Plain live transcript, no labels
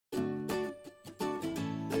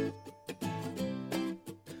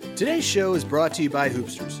Today's show is brought to you by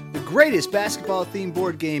Hoopsters, the greatest basketball-themed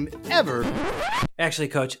board game ever. Actually,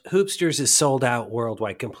 Coach, Hoopsters is sold out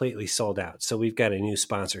worldwide, completely sold out. So we've got a new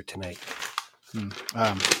sponsor tonight.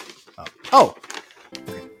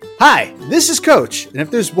 Hi, this is Coach, and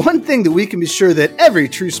if there's one thing that we can be sure that every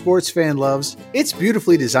true sports fan loves, it's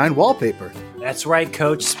beautifully designed wallpaper. That's right,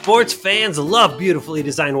 Coach. Sports fans love beautifully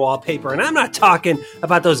designed wallpaper, and I'm not talking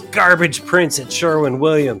about those garbage prints at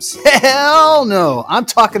Sherwin-Williams. Hell no! I'm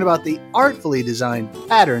talking about the artfully designed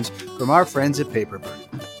patterns from our friends at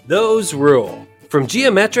Paperbird. Those rule. From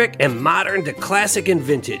geometric and modern to classic and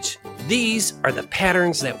vintage, these are the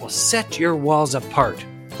patterns that will set your walls apart.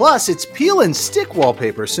 Plus, it's peel and stick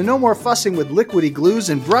wallpaper, so no more fussing with liquidy glues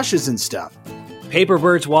and brushes and stuff.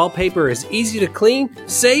 Paperbird's wallpaper is easy to clean,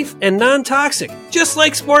 safe, and non-toxic, just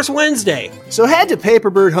like Sports Wednesday. So head to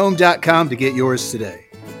paperbirdhome.com to get yours today.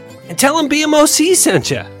 And tell them BMOC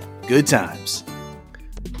sent you. Good times.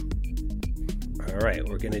 All right,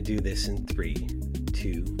 we're going to do this in 3,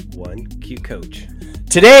 2, 1. Cue Coach.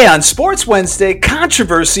 Today on Sports Wednesday,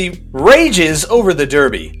 controversy rages over the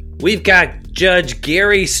Derby. We've got Judge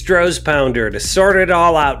Gary Strozpounder to sort it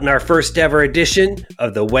all out in our first ever edition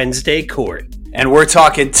of the Wednesday Court. And we're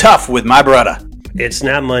talking tough with my brother. It's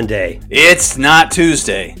not Monday. It's not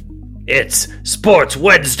Tuesday. It's Sports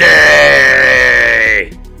Wednesday!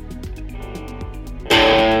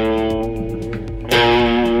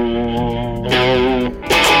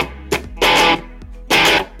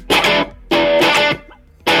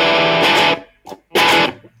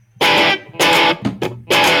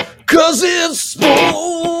 Cause it's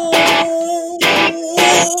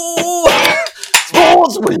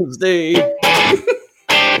Sports Wednesday.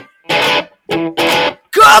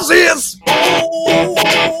 Cause it's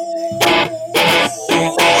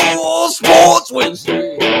Sports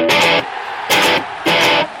Wednesday.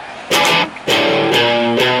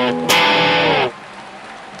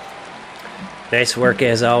 Nice work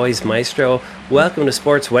as always, Maestro. Welcome to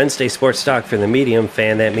Sports Wednesday, sports talk for the medium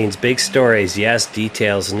fan. That means big stories, yes,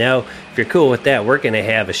 details, no. If you're cool with that, we're going to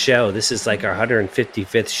have a show. This is like our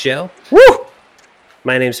 155th show. Woo!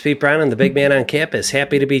 My name's Pete Brown. I'm the big man on campus.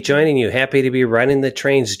 Happy to be joining you. Happy to be running the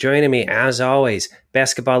trains. Joining me, as always,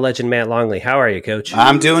 basketball legend Matt Longley. How are you, Coach?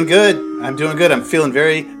 I'm doing good. I'm feeling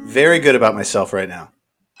very, very good about myself right now.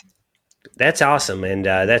 That's awesome, and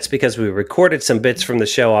that's because we recorded some bits from the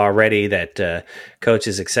show already that Coach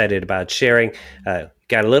is excited about sharing.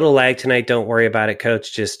 Got a little lag tonight. Don't worry about it,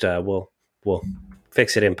 Coach. Just we'll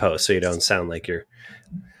fix it in post so you don't sound like you're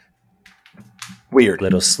weird, a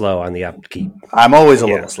little slow on the upkeep. I'm always a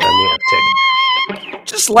little slow on the uptick.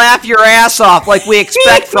 Just laugh your ass off like we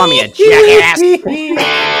expect from you, jackass.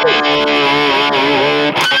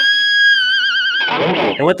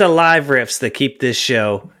 And with the live riffs that keep this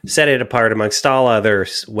show, set it apart amongst all other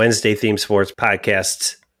Wednesday-themed sports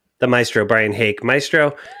podcasts, the Maestro, Brian Hake.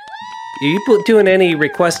 Maestro, are you doing any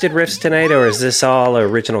requested riffs tonight, or is this all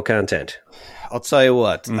original content? I'll tell you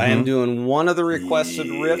what, I am doing one of the requested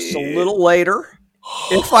riffs a little later,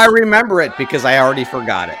 if I remember it, because I already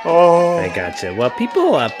forgot it. Oh, I gotcha. Well,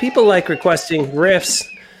 people like requesting riffs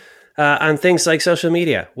on things like social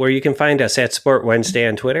media, where you can find us at Sport Wednesday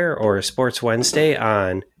on Twitter or Sports Wednesday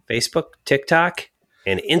on Facebook, TikTok,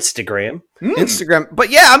 and Instagram. Instagram. But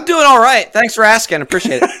yeah, I'm doing all right. Thanks for asking.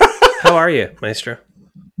 Appreciate it. How are you, Maestro?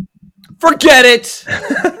 Forget it.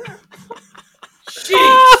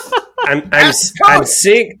 Jeez. I'm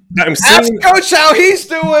seeing Ask Coach how he's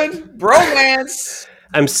doing. Bromance.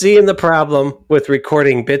 I'm seeing the problem with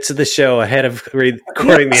recording bits of the show ahead of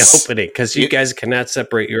recording the opening, because you guys cannot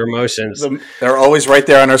separate your emotions. They're always right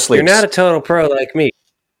there on our sleeves. You're not a total pro like me.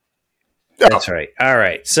 That's right. All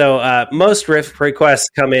right. So most riff requests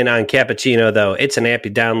come in on Cappuccino, though. It's an app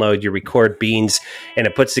you download, you record beans, and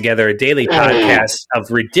it puts together a daily podcast of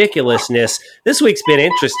ridiculousness. This week's been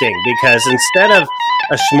interesting because instead of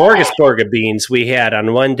a smorgasbord of beans, we had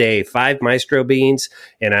on one day 5 Maestro beans,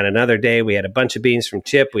 and on another day we had a bunch of beans from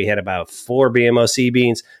Chip. We had about 4 BMOC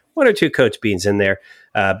beans, 1 or 2 Coach beans in there.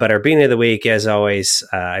 But our bean of the week, as always,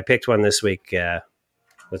 I picked one this week.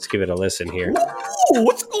 Let's give it a listen here. Ooh,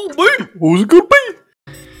 what's it gonna be? Who's it gonna be?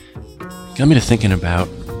 Got me to thinking about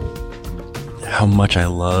how much I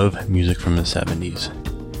love music from the 70s.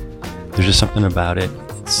 There's just something about it.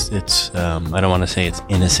 It's I don't want to say it's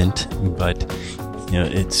innocent, but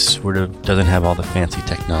it sort of doesn't have all the fancy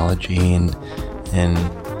technology and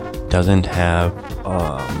doesn't have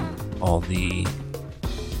all the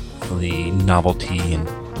novelty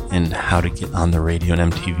and how to get on the radio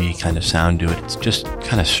and MTV kind of sound to it. It's just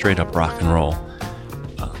kind of straight up rock and roll.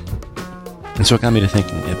 And so it got me to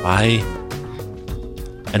thinking, if I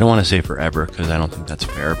I don't want to say forever because I don't think that's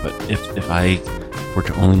fair, but if I were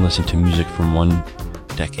to only listen to music from one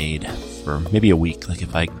decade for maybe a week, like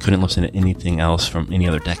if I couldn't listen to anything else from any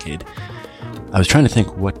other decade, I was trying to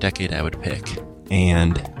think what decade I would pick,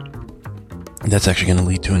 and that's actually going to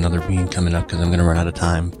lead to another bean coming up because I'm going to run out of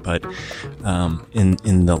time. But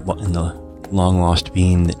in the long lost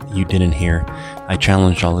bean that you didn't hear, I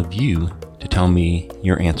challenged all of you to tell me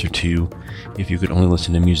your answer to if you could only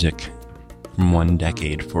listen to music from one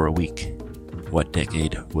decade for a week. What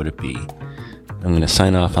decade would it be? I'm going to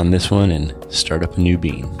sign off on this one and start up a new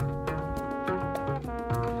bean.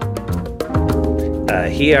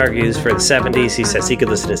 He argues for the 70s. He says he could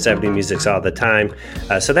listen to 70s music all the time.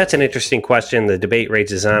 So that's an interesting question. The debate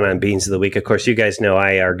rages on Beans of the Week. Of course, you guys know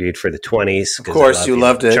I argued for the 20s. Of course, you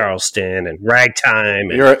loved it. Charleston and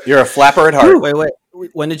ragtime. And, you're a flapper at heart. Wait.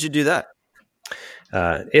 When did you do that?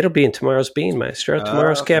 It'll be in tomorrow's Bean, Maestro.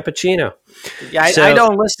 Tomorrow's Cappuccino. Yeah, I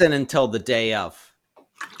don't listen until the day of.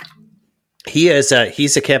 He's a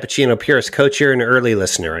Cappuccino purist. Coach, you're an early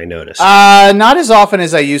listener, I noticed. Not as often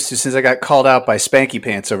as I used to since I got called out by Spanky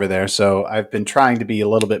Pants over there. So I've been trying to be a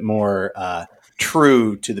little bit more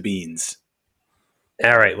true to the beans.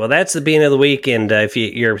 All right. Well, that's the Bean of the Week. And if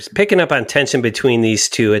you're picking up on tension between these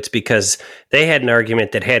two, it's because they had an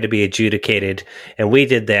argument that had to be adjudicated. And we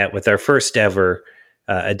did that with our first ever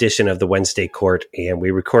edition of the Wednesday Court. And we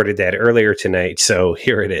recorded that earlier tonight. So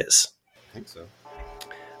here it is. I think so.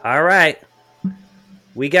 All right.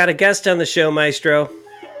 We got a guest on the show, Maestro.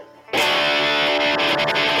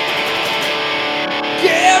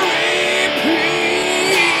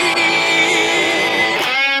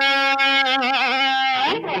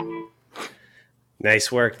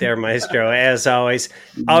 Nice work there, Maestro. As always,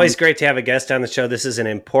 always great to have a guest on the show. This is an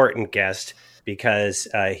important guest because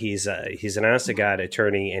he's an honest-to-God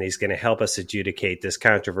attorney, and he's going to help us adjudicate this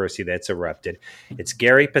controversy that's erupted. It's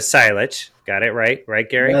Gary Pasailich. Got it right? Right,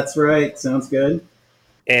 Gary? That's right. Sounds good.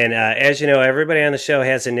 And as you know, everybody on the show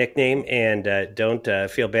has a nickname, and don't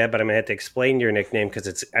feel bad, but I'm going to have to explain your nickname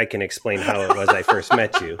because I can explain how it was I first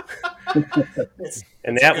met you.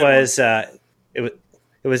 And that was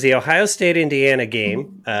it was the Ohio State-Indiana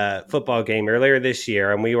game, football game earlier this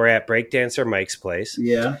year, and we were at Breakdancer Mike's place.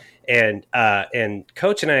 Yeah. And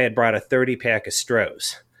Coach and I had brought a 30-pack of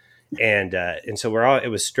Strohs. And so it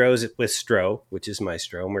was Strohs with Stroh, which is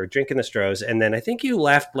Maestro, and we were drinking the Strohs. And then I think you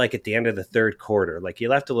left like at the end of the third quarter, like you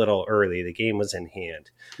left a little early. The game was in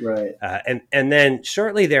hand. Right. And then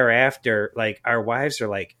shortly thereafter, like our wives are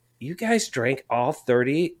like, you guys drank all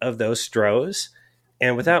 30 of those Strohs?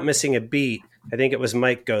 And without missing a beat, I think it was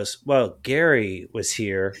Mike goes, well, Gary was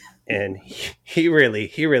here and he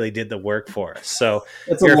really did the work for us. So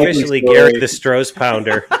you're officially Gary the Strohs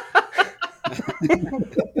Pounder.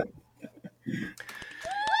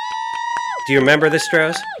 Do you remember the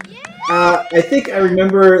Strohs? I think I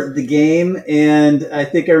remember the game, and I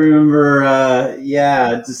think I remember,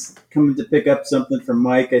 just coming to pick up something from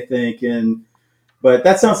Mike, I think. But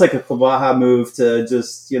that sounds like a Kabaha move to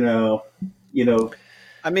just,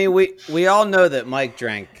 I mean, we all know that Mike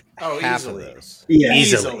drank half easily. of those. Yeah,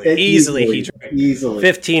 Easily he drank easily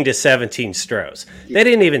 15 to 17 Strohs. They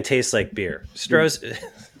didn't even taste like beer. Strohs...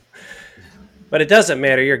 But it doesn't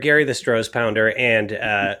matter. You're Gary the Strohs Pounder,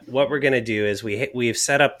 and what we're going to do is we've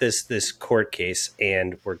set up this court case,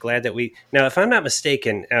 and we're glad that now, if I'm not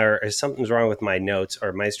mistaken, or something's wrong with my notes,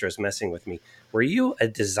 or Maestro's messing with me, were you a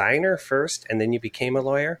designer first, and then you became a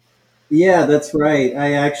lawyer? Yeah, that's right.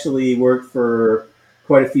 I actually worked for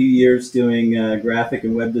quite a few years doing graphic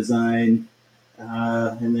and web design,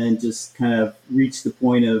 and then just kind of reached the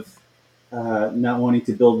point of not wanting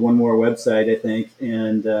to build one more website, I think,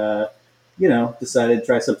 and decided to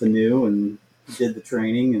try something new and did the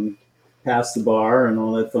training and passed the bar and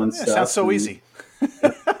all that fun stuff. Sounds so easy.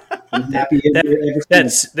 I'm happy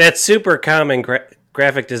that's super common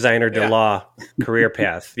graphic designer to law career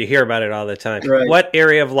path. You hear about it all the time. Right. What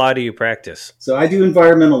area of law do you practice? So I do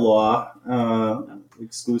environmental law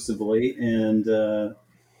exclusively. And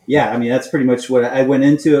that's pretty much what I went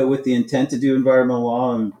into it with, the intent to do environmental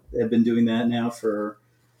law, and I've been doing that now for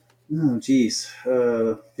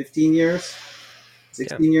 15 years,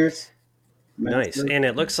 16 years. Nice. And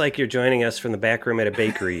it looks like you're joining us from the back room at a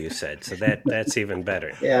bakery, you said. So that's even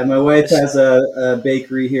better. Yeah, my wife has a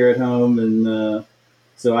bakery here at home, and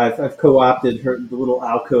so I've co-opted the little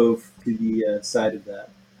alcove to the side of that.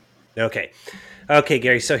 Okay,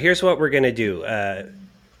 Gary. So here's what we're going to do.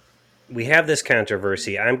 We have this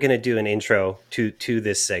controversy. I'm going to do an intro to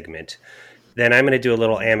this segment. Then I'm going to do a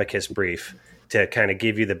little amicus brief to kind of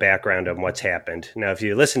give you the background on what's happened. Now, if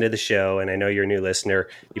you listen to the show, and I know you're a new listener,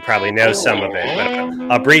 you probably know some of it, but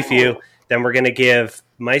I'll brief you Then we're going to give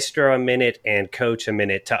Maestro a minute and Coach a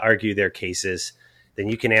minute to argue their cases. Then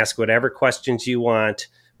you can ask whatever questions you want,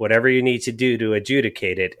 whatever you need to do to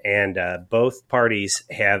adjudicate it. And both parties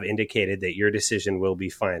have indicated that your decision will be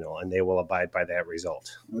final, and they will abide by that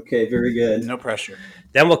result. Okay, very good. No pressure.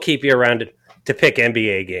 Then we'll keep you around to pick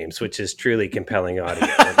NBA games, which is truly compelling audio,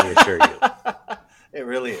 let me assure you. It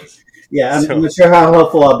really is. Yeah, I'm not sure how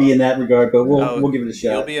helpful I'll be in that regard, but we'll give it a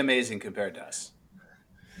shot. You'll be amazing compared to us.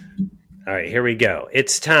 All right, here we go.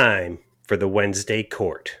 It's time for the Wednesday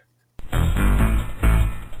court.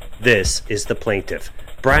 This is the plaintiff,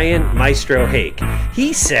 Brian Maestro Hake.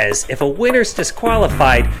 He says if a winner's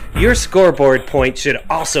disqualified, your scoreboard point should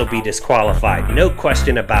also be disqualified. No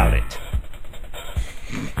question about it.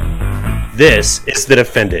 This is the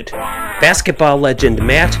defendant, basketball legend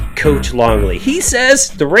Matt Coach Longley. He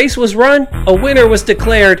says the race was run, a winner was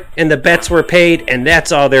declared, and the bets were paid, and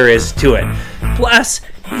that's all there is to it. Plus,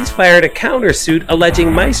 he's fired a countersuit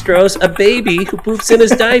alleging Maestro's a baby who poops in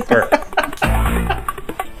his diaper.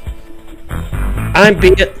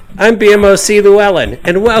 I'm BMOC Llewellyn,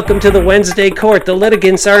 and welcome to the Wednesday court. The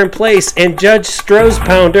litigants are in place, and Judge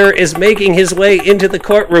Strozpounder is making his way into the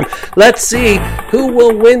courtroom. Let's see who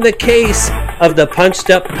will win the case of the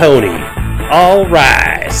punched-up pony. All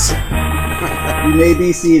rise. You may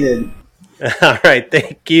be seated. All right,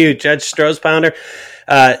 thank you, Judge Strozpounder.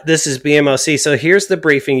 This is BMOC. So here's the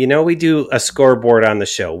briefing. You know, we do a scoreboard on the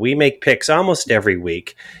show. We make picks almost every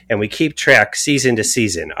week, and we keep track season to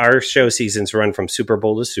season. Our show seasons run from Super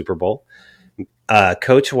Bowl to Super Bowl.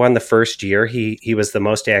 Coach won the first year. He was the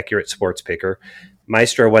most accurate sports picker.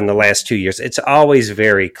 Maestro won the last 2 years. It's always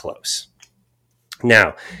very close.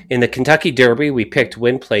 Now, in the Kentucky Derby, we picked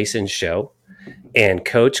win, place, and show, and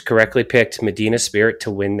Coach correctly picked Medina Spirit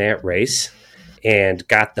to win that race and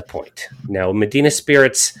got the point. Now, Medina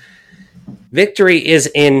Spirit's victory is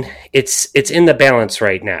in the balance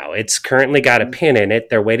right now. It's currently got a pin in it.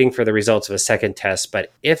 They're waiting for the results of a second test,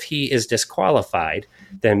 but if he is disqualified,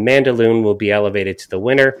 then Mandaloon will be elevated to the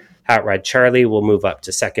winner. Hot Rod Charlie will move up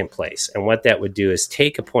to second place. And what that would do is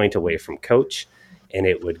take a point away from Coach, and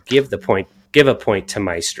it would give a point to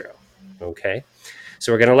Maestro. Okay?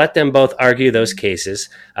 So we're going to let them both argue those cases.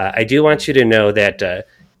 I do want you to know that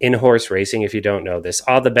in horse racing, if you don't know this,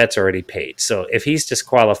 all the bets are already paid. So if he's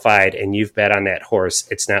disqualified and you've bet on that horse,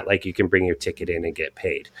 it's not like you can bring your ticket in and get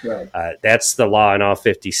paid. Right. That's the law in all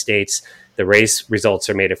 50 states. The race results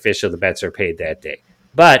are made official. The bets are paid that day.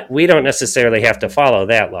 But we don't necessarily have to follow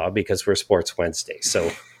that law because we're Sports Wednesday.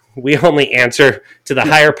 So we only answer to the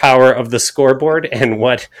higher power of the scoreboard and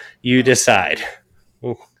what you decide.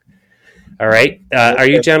 All right. Are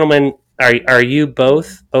you gentlemen... Are you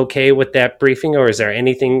both okay with that briefing, or is there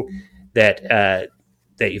anything that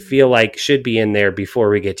you feel like should be in there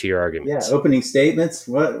before we get to your arguments? Yeah, opening statements.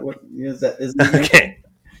 What is that? Is that okay.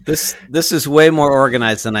 This is way more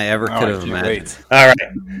organized than I ever could have imagined. All right.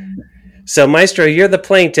 So, Maestro, you're the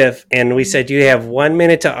plaintiff, and we said you have 1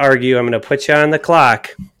 minute to argue. I'm going to put you on the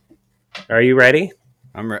clock. Are you ready?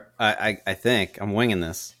 I think I'm winging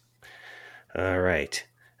this. All right.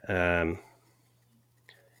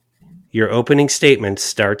 Your opening statement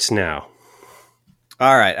starts now.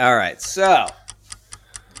 All right. So,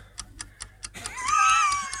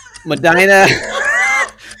 Medina,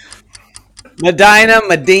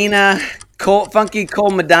 Funky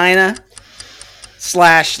Cole Medina /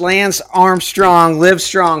 Lance Armstrong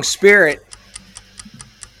Livestrong Spirit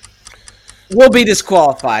will be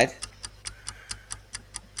disqualified,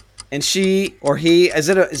 and she or he is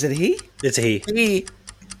it he? It's a he. He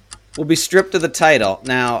will be stripped of the title.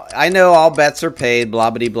 Now, I know all bets are paid, blah,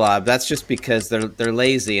 blah, blah. That's just because they're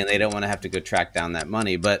lazy and they don't want to have to go track down that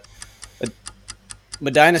money. But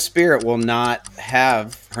Medina Spirit will not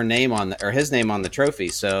have her name on his name on the trophy.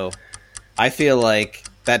 So I feel like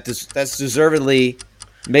that's deservedly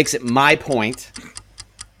makes it my point.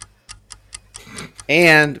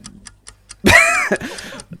 And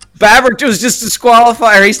Babbert was just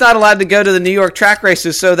disqualified. Or he's not allowed to go to the New York track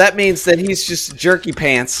races. So that means that he's just jerky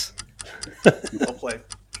pants. Well played.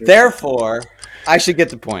 Therefore, I should get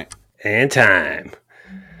the point. And time.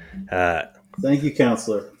 Thank you,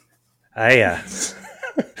 counselor. I'm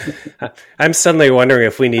suddenly wondering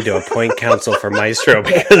if we need to appoint counsel for Maestro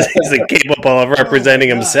because he's incapable of representing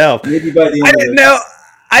himself. Maybe by the end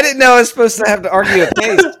I didn't know I was supposed to have to argue a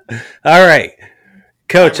case. All right.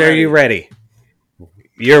 Coach, are you ready?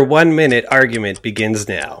 Your 1 minute argument begins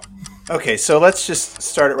now. Okay, so let's just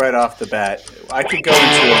start it right off the bat. I could go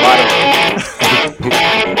into a lot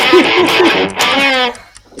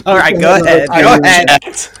of. All right, go ahead.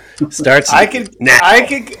 Starts. I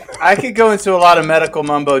could go into a lot of medical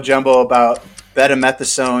mumbo jumbo about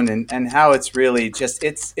betamethasone and how it's really just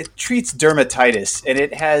it treats dermatitis, and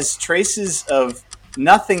it has traces of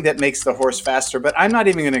nothing that makes the horse faster. But I'm not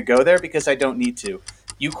even going to go there because I don't need to.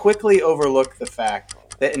 You quickly overlook the fact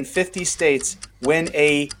that in 50 states, when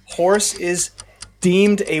a horse is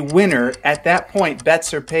deemed a winner, at that point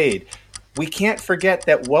bets are paid. We can't forget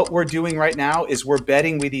that what we're doing right now is we're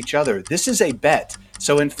betting with each other. This is a bet.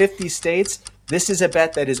 So in 50 states, this is a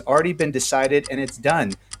bet that has already been decided and it's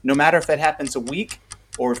done. No matter if it happens a week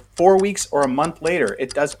or 4 weeks or a month later,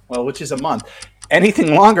 it does, well, which is a month.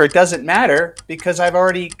 Anything longer, it doesn't matter because I've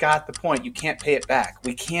already got the point. You can't pay it back.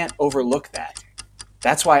 We can't overlook that.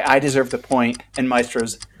 That's why I deserve the point and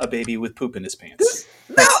Maestro's a baby with poop in his pants.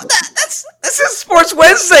 That's a Sports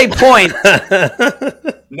Wednesday point.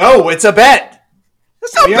 No, it's a bet.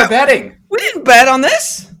 That's We are betting. We didn't bet on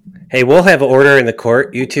this. Hey, we'll have order in the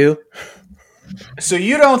court, you two. So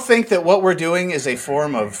you don't think that what we're doing is a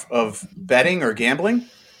form of betting or gambling?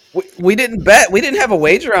 We didn't bet. We didn't have a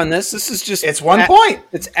wager on this. This is just It's 1 point.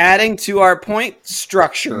 It's adding to our point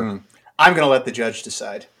structure. I'm going to let the judge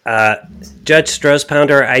decide. Judge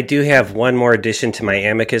Strohs-Pounder, I do have one more addition to my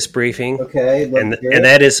amicus briefing. Okay, And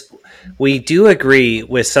that is, we do agree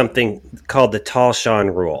with something called the Tall Sean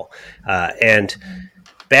rule. And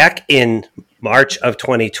back in March of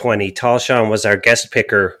 2020, Tall Sean was our guest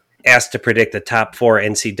picker, asked to predict the top 4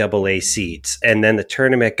 NCAA seeds. And then the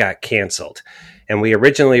tournament got canceled. And we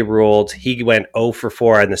originally ruled he went 0 for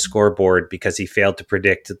 4 on the scoreboard because he failed to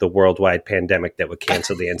predict the worldwide pandemic that would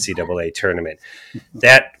cancel the NCAA tournament.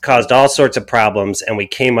 That caused all sorts of problems, and we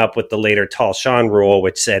came up with the later Tall Sean rule,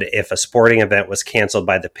 which said if a sporting event was canceled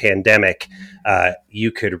by the pandemic,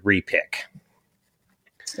 you could repick.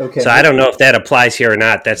 Okay. So I don't know if that applies here or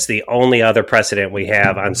not. That's the only other precedent we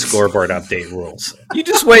have on scoreboard update rules. You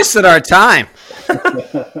just wasted our time.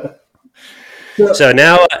 So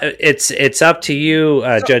now it's up to you,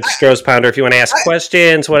 Judge Strohs-Pounder, if you want to ask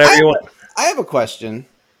questions, whatever you want. I have a question,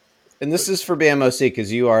 and this is for BMOC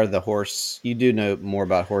because you are the horse. You do know more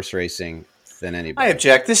about horse racing than anybody. I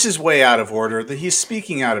object. This is way out of order. He's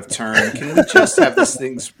speaking out of turn. Can we just have these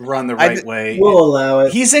things run the right way? We'll allow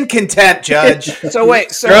it. He's in contempt, Judge. So wait,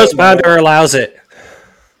 Strohs-Pounder allows it.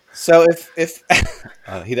 So if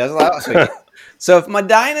he does allow it, so if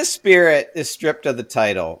Medina Spirit is stripped of the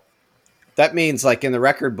title, that means like in the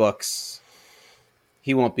record books,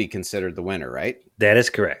 he won't be considered the winner, right? That is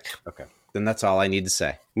correct. Okay, then that's all I need to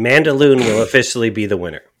say. Mandaloon will officially be the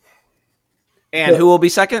winner. And who will be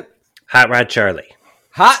second? Hot Rod Charlie.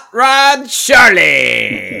 Hot Rod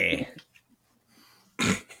Charlie.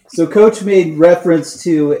 So Coach made reference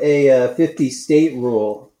to a 50 state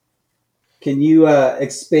rule. Can you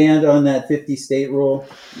expand on that 50 state rule?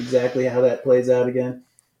 Exactly how that plays out again?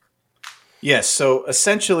 Yes. So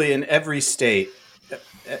essentially, in every state,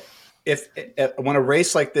 if when a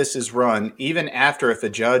race like this is run, even after if a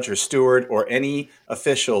judge or steward or any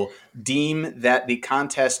official deem that the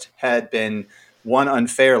contest had been won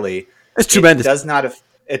unfairly, It's tremendous.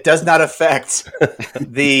 It does not affect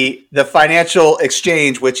the financial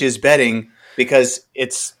exchange, which is betting, because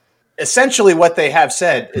it's essentially what they have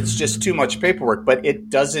said. It's just too much paperwork, but it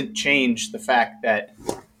doesn't change the fact that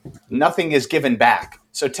nothing is given back.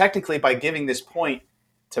 So technically, by giving this point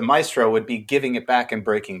to Maestro would be giving it back and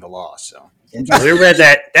breaking the law. So We read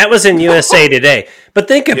that. That was in USA Today. But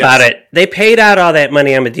think about it. They paid out all that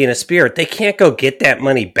money on Medina Spirit. They can't go get that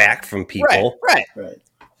money back from people.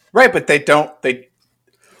 Right, but they don't.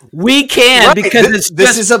 We can because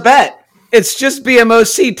this is a bet. It's just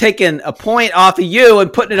BMOC taking a point off of you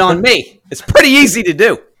and putting it on me. It's pretty easy to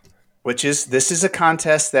do. This is a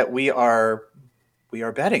contest that we are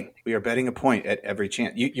betting. We are betting a point at every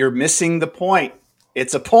chance. You're missing the point.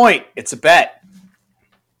 It's a point. It's a bet.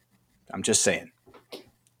 I'm just saying.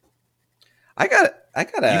 I got.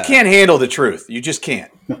 You can't handle the truth. You just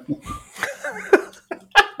can't.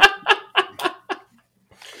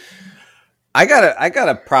 I got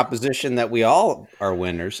a proposition that we all are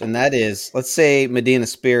winners, and that is, let's say Medina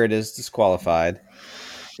Spirit is disqualified.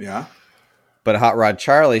 Yeah. But Hot Rod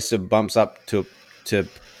Charlie bumps up to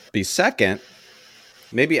be second.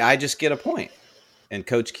 Maybe I just get a point, and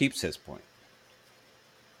Coach keeps his point.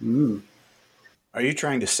 Are you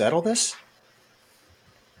trying to settle this?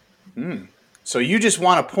 So you just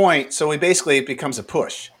want a point, so it becomes a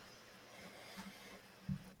push.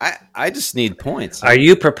 I just need points. Are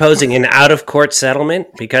you proposing an out-of-court settlement?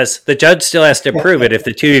 Because the judge still has to approve it if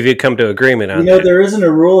the two of you come to agreement on that. There isn't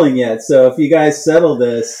a ruling yet, so if you guys settle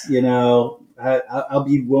this, I'll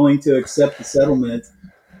be willing to accept the settlement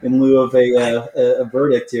in lieu of a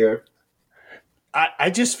verdict here. I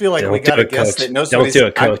just feel like we Don't got do a it, guest Coach. that knows. Don't do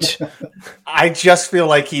it, Coach. I just feel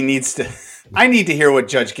like he needs to. I need to hear what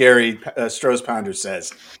Judge Gary Stroh's Pounder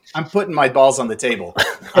says. I'm putting my balls on the table.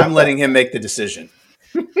 I'm letting him make the decision.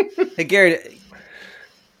 Hey, Gary,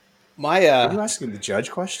 Are you asking the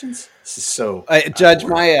judge questions? This is so... Judge,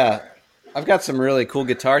 I've got some really cool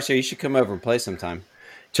guitars here. You should come over and play sometime.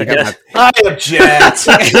 Check out I object.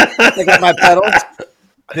 check out my pedals.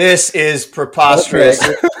 This is preposterous.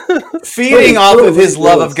 Okay. Feeding off of his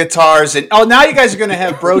love of guitars. And now you guys are going to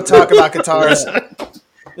have bro talk about guitars.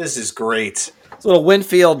 This is great. It's a little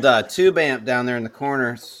Winfield tube amp down there in the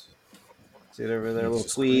corner. See it over there, a little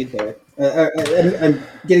tweed. Okay. I'm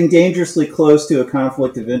getting dangerously close to a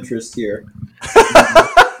conflict of interest here.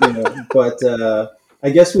 But I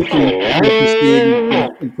guess we can proceed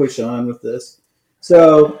and push on with this.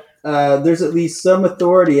 So there's at least some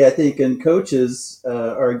authority, I think, in Coach's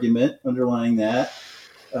argument underlying that.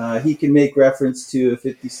 He can make reference to a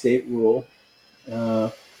 50-state rule.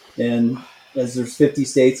 And as there's 50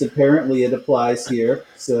 states, apparently it applies here.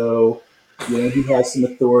 So, he has some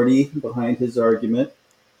authority behind his argument.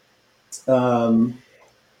 On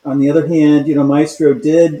the other hand, Maestro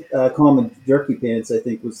did call him a jerky pants, I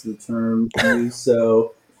think was the term used.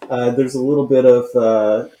 So there's a little bit of,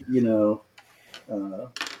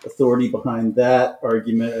 authority behind that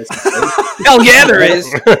argument, I suppose. Hell yeah, there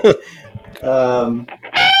is.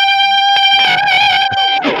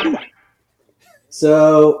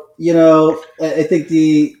 So, I think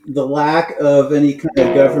the lack of any kind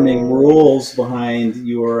of governing rules behind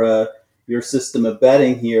your system of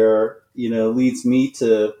betting here, leads me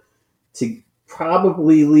to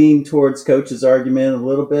probably lean towards Coach's argument a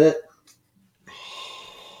little bit.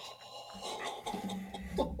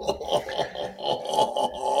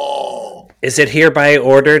 Is it hereby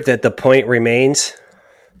ordered that the point remains?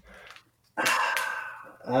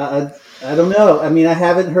 I don't know. I mean, I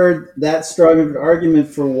haven't heard that strong of an argument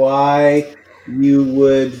for why you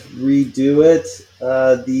would redo it.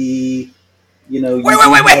 Have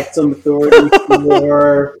some authority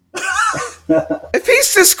for. If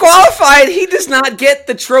he's disqualified, he does not get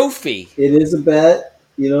the trophy. It is a bet.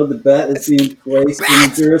 The bet is being placed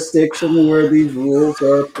in a jurisdiction where these rules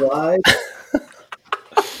are applied.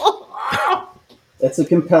 That's a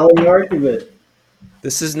compelling argument.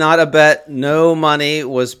 This is not a bet. No money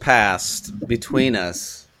was passed between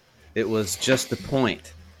us. It was just the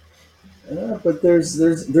point. But there's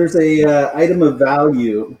a item of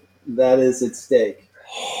value that is at stake.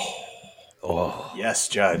 Oh yes,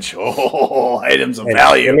 Judge. Oh, items of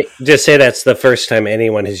value. Let me just say that's the first time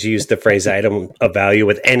anyone has used the phrase "item of value"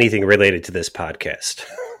 with anything related to this podcast.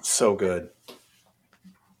 So good.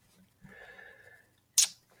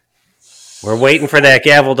 We're waiting for that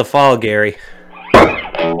gavel to fall, Gary.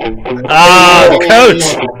 Ah, Coach!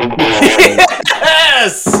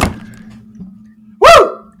 Yes!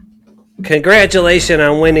 Woo! Congratulations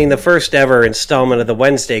on winning the first ever installment of the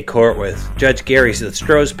Wednesday Court with Judge Gary the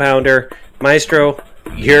Stroh's Pounder. Maestro,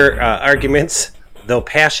 your arguments, though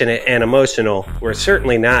passionate and emotional, were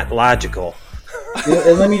certainly not logical.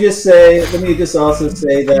 And let me just also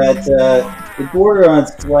say that it bordered on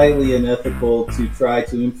slightly unethical to try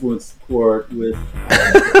to influence the court with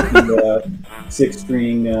the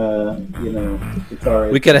six-string, guitar.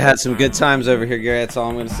 We could have had some good times over here, Gary. That's all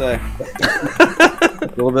I'm going to say. A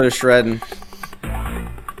little bit of shredding.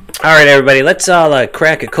 All right, everybody, let's all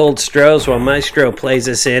crack a cold Stroh's while Maestro plays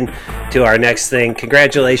us in to our next thing.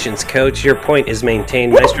 Congratulations, Coach. Your point is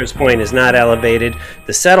maintained. Maestro's point is not elevated.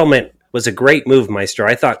 The settlement was a great move, Maestro.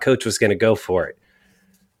 I thought Coach was going to go for it.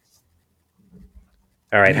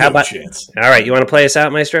 All right, how about chance. All right, you want to play us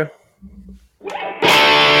out, Maestro?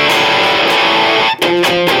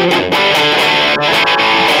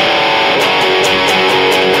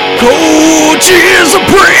 Coach is a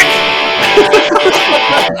prick.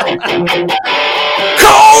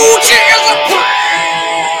 Coach is a prick.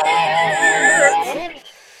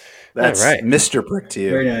 That's right. Mr. Prick to you.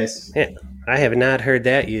 Very nice. Yeah. I have not heard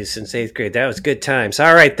that used since 8th grade. That was good times.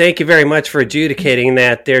 All right. Thank you very much for adjudicating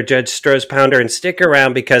that there, Judge Stroh's Pounder. And stick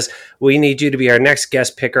around because we need you to be our next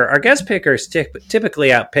guest picker. Our guest pickers typically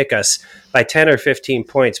outpick us by 10 or 15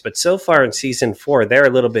 points. But so far in Season 4, they're a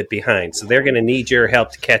little bit behind. So they're going to need your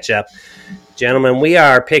help to catch up. Gentlemen, we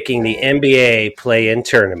are picking the NBA play-in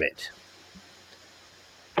tournament.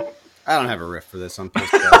 I don't have a riff for this. I'm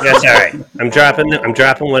pissed. That's all right. I'm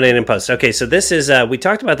dropping one in post. Okay, so this is we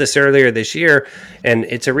talked about this earlier this year, and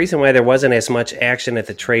it's a reason why there wasn't as much action at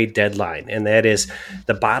the trade deadline, and that is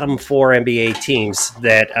the bottom 4 NBA teams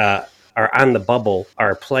that are on the bubble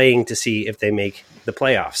are playing to see if they make the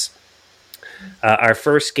playoffs. Our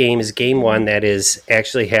first game is Game 1. That is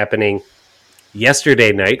actually happening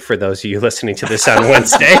yesterday night for those of you listening to this on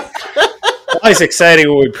Wednesday. always exciting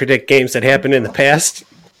when we predict games that happened in the past.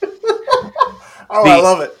 I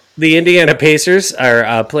love it. The Indiana Pacers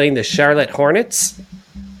are playing the Charlotte Hornets.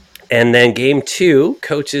 And then game 2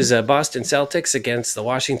 coaches Boston Celtics against the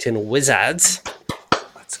Washington Wizards.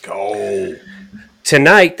 Let's go.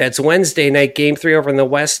 Tonight, that's Wednesday night, game 3 over in the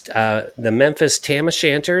West. The Memphis Tam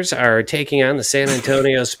O'Shanters are taking on the San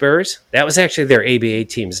Antonio Spurs. That was actually their ABA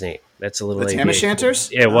team's name. That's a little The ABA. Tam O'Shanters?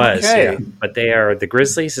 It was, Okay. yeah. But they are the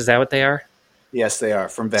Grizzlies. Is that what they are? Yes, they are.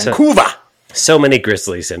 From Vancouver. So many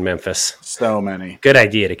Grizzlies in Memphis. So many. Good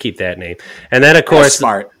idea to keep that name. And then, of course,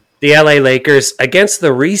 smart. the LA Lakers against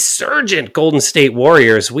the resurgent Golden State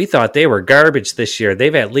Warriors. We thought they were garbage this year.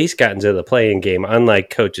 They've at least gotten to the play-in game, unlike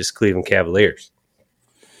Coach's Cleveland Cavaliers.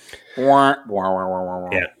 Yeah.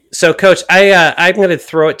 Yeah. So, Coach, I'm going to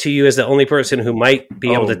throw it to you as the only person who might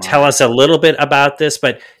be able to tell us a little bit about this.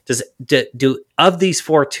 But do of these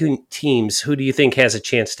 4 teams, who do you think has a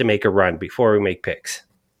chance to make a run before we make picks?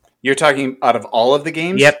 You're talking out of all of the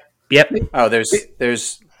games? Yep. Oh,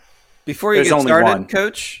 there's Before you There's get only started, one.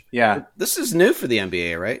 Coach, yeah. this is new for the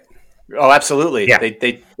NBA, right? Oh, absolutely. Yeah.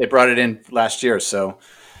 They brought it in last year, so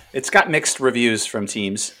it's got mixed reviews from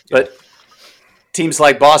teams. But teams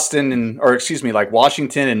like Boston like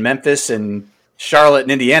Washington and Memphis and Charlotte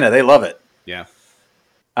and Indiana, they love it. Yeah.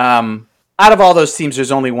 Out of all those teams,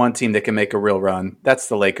 there's only one team that can make a real run. That's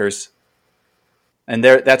the Lakers. And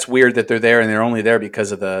that's weird that they're there, and they're only there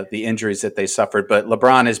because of the injuries that they suffered. But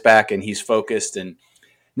LeBron is back, and he's focused. And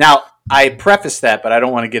now I preface that, but I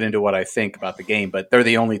don't want to get into what I think about the game. But they're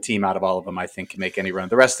the only team out of all of them I think can make any run.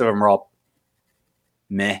 The rest of them are all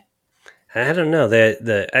meh. I don't know.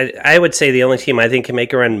 I would say the only team I think can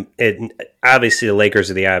make a run. Obviously, the Lakers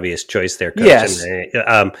are the obvious choice there, Coach. Yes.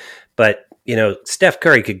 But Steph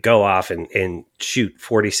Curry could go off and shoot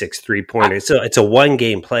 46 3-pointers. So it's a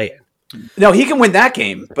one-game play. No, he can win that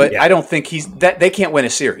game, but Yeah. I don't think they can't win a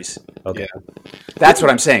series. Okay. That's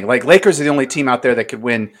what I'm saying. Like, Lakers are the only team out there that could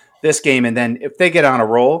win this game, and then if they get on a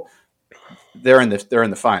roll, they're in the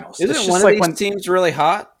finals. It's Isn't just one like of these teams really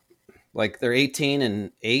hot? Like they're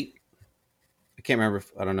 18-8. I can't remember.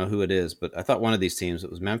 I don't know who it is, but I thought one of these teams. It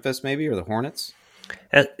was Memphis, maybe, or the Hornets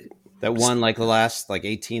Uh, that won like the last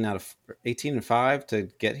 18-5 to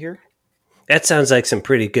get here. That sounds like some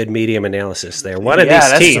pretty good medium analysis there. One of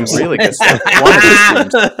that's these teams, some really good stuff. One of these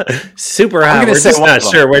teams. super I'm hot. gonna We're say just one not of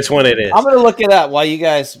them. sure which one it is. I'm going to look it up while you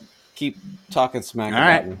guys keep talking smack. All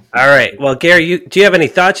right. about me. All right. Well, Gary, do you have any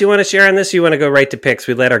thoughts you want to share on this? Or you want to go right to picks?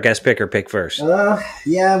 We let our guest picker pick first.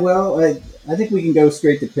 Yeah, well, I think we can go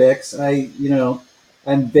straight to picks. I'm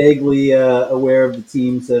vaguely aware of the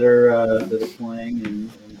teams that are playing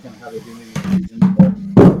and kind of how they're doing in the season.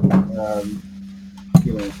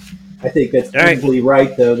 But, I think that's probably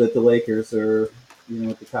right, though, that the Lakers are, at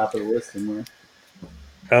the top of the list somewhere.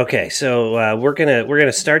 Okay, so we're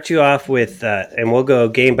gonna start you off with, and we'll go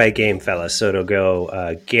game by game, fellas. So it'll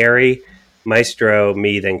go Gary, Maestro,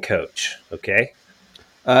 me, then Coach. Okay.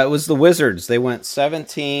 It was the Wizards. They went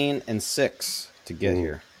 17-6 to get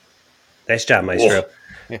here. Nice job, Maestro.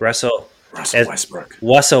 Yeah. Russell Westbrook.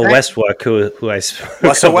 Westbrook, who I Russell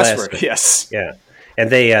last Westbrook, week. yes. Yeah, and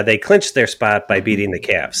they clinched their spot by beating the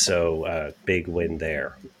Cavs. So big win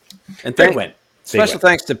there. And Big win. special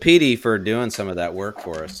thanks to Petey for doing some of that work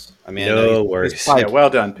for us. I mean, No worries. Yeah, well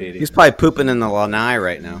done, Petey. He's probably pooping in the lanai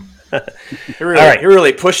right now. He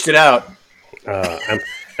really pushed it out.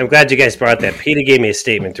 I'm glad you guys brought that. Peter gave me a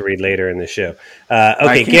statement to read later in the show.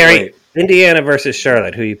 Okay, can't Gary, wait. Indiana versus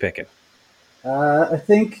Charlotte. Who are you picking? I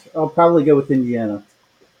think I'll probably go with Indiana.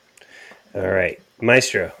 All right,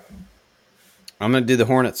 Maestro. I'm going to do the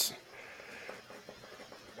Hornets.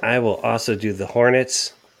 I will also do the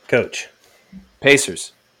Hornets. Coach.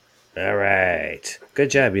 Pacers. All right. Good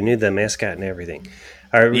job. You knew the mascot and everything.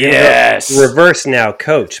 All right, Yes. reverse now,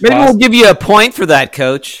 Coach. Maybe we'll give you a point for that,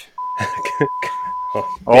 Coach.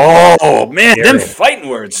 Oh, man, There them we go. fighting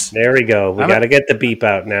words. There we go. We I'm got to get the beep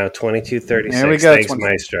out now. 22-36. There we go. Thanks, 20.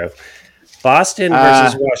 Maestro. Boston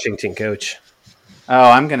versus Washington, Coach. Oh,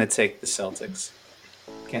 I'm going to take the Celtics.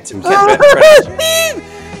 Can't bet credit.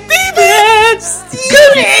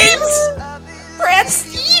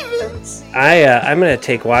 I'm going to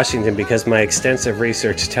take Washington because my extensive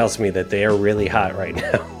research tells me that they are really hot right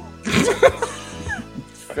now.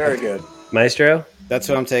 Very good. Maestro? That's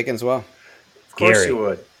what I'm taking as well. Of course Gary. you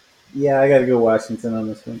would. Yeah, I got to go Washington on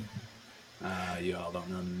this one. You all don't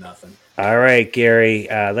know nothing. All right, Gary.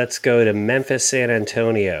 Let's go to Memphis, San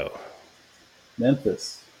Antonio.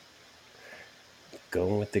 Memphis.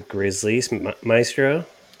 Going with the Grizzlies. Maestro?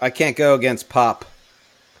 I can't go against Pop.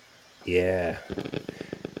 Yeah.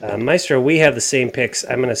 Maestro, we have the same picks.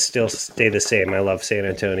 I'm going to still stay the same. I love San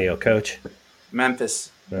Antonio. Coach?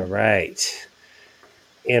 Memphis. All right.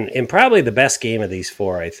 And probably the best game of these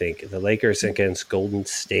four, I think, the Lakers against Golden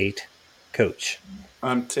State. Coach.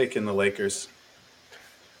 I'm taking the Lakers.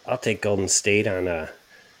 I'll take Golden State on a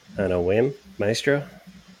whim, Maestro.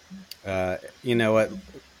 You know what?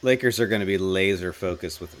 Lakers are going to be laser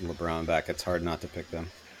focused with LeBron back. It's hard not to pick them.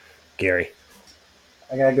 Gary.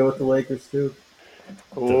 I gotta go with the Lakers too.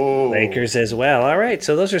 Lakers as well. All right,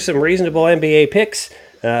 so those are some reasonable NBA picks.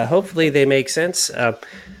 Hopefully they make sense.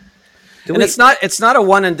 It's not a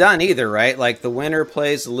one and done either, right? Like the winner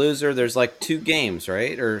plays the loser. There's like 2 games,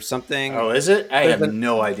 right, or something. Oh, is it? I have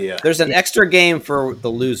no idea. There's an extra game for the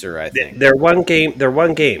loser, I think. They're one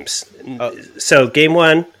games. So game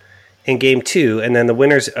 1 and game 2, and then the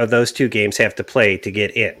winners of those 2 games have to play to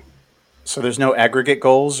get in. So there's no aggregate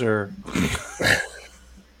goals, or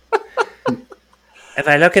if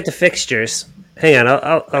I look at the fixtures, hang on,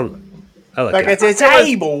 I'll look like at it's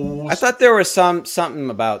tables. I thought there was something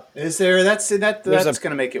about. Is there? That's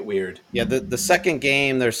going to make it weird. Yeah, the second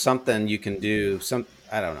game. There's something you can do.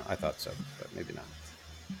 I don't know. I thought so, but maybe not.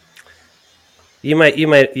 You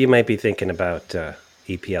might be thinking about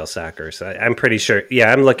EPL soccer. So I'm pretty sure.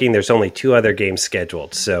 Yeah, I'm looking. There's only 2 other games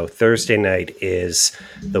scheduled. So Thursday night is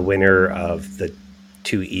the winner of the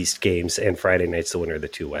 2 East games, and Friday night's the winner of the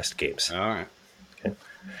 2 West games. All right.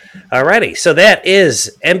 Alrighty, so that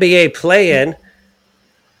is NBA play-in.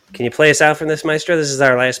 Can you play us out from this, Maestro? This is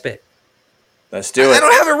our last bit. Let's do it. I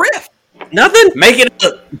don't have a riff. Nothing? Make it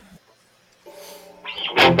up.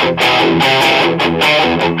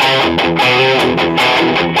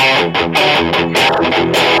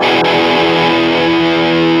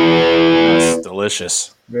 That's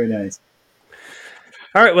delicious. Very nice.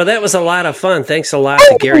 All right, well, that was a lot of fun. Thanks a lot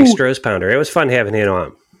to Gary Strohspounder. It was fun having him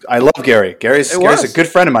on. I love Gary. Gary's a good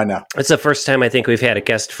friend of mine now. It's the first time I think we've had a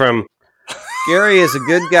guest from... Gary is a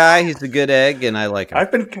good guy. He's a good egg, and I like him. I've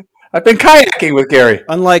been kayaking with Gary.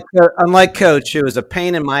 Unlike Coach, it was a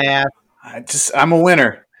pain in my ass. I'm a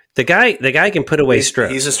winner. The guy can put away Strohs.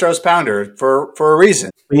 He's a Strohs pounder for a reason.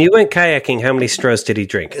 When you went kayaking, how many Strohs did he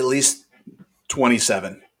drink? At least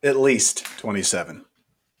 27. At least 27.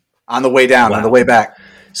 On the way down, Wow. on the way back.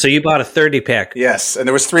 So you bought a 30-pack. Yes, and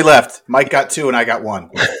there was 3 left. Mike got 2 and I got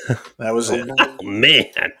 1. That was it. Oh, man.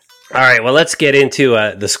 All right, well, let's get into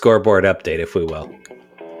the scoreboard update, if we will.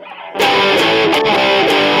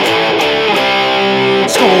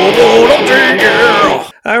 Scoreboard update, yeah!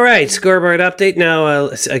 All right, scoreboard update. Now,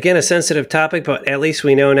 again, a sensitive topic, but at least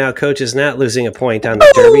we know now Coach is not losing a point on the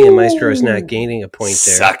Derby, and Maestro is not gaining a point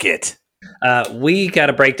there. Suck it. We got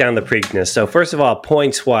to break down the Preakness. So first of all,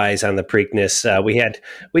 points wise on the Preakness,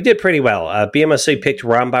 we did pretty well. BMOC picked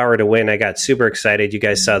Rombauer to win. I got super excited. You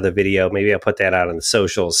guys saw the video. Maybe I'll put that out on the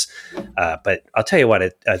socials. But I'll tell you what,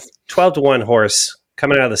 a 12-1 horse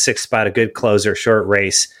coming out of the 6th spot, a good closer, short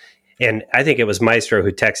race. And I think it was Maestro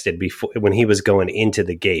who texted before when he was going into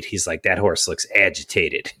the gate. He's like, that horse looks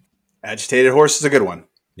agitated. Agitated horse is a good one.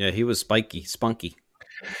 Yeah, he was spunky.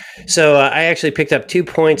 So I actually picked up 2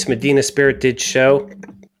 points. Medina Spirit did show.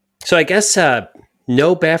 So I guess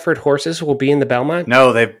no Baffert horses will be in the Belmont?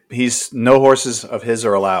 No, no horses of his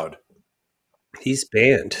are allowed. He's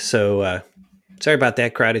banned. So sorry about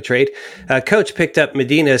that crowded trade. Coach picked up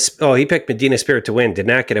he picked Medina Spirit to win. Did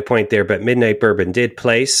not get a point there, but Midnight Bourbon did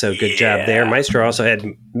place. So good job there. Maestro also had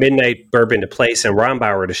Midnight Bourbon to place and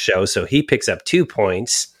Rombauer to show. So he picks up 2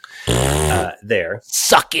 points. There.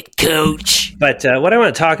 Suck it, Coach. But what I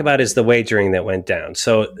want to talk about is the wagering that went down.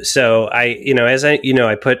 So I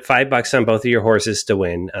put $5 on both of your horses to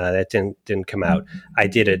win. That didn't come out. I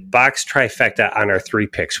did a box trifecta on our 3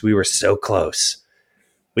 picks. We were so close.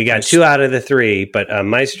 We got 2 out of the 3, but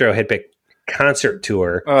Maestro had picked Concert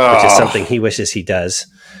Tour, which is something he wishes he does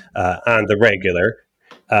on the regular.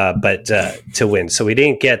 But to win, so we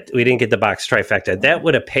didn't get the box trifecta. That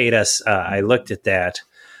would have paid us. I looked at that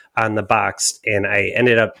on the box, and I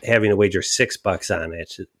ended up having to wager $6 on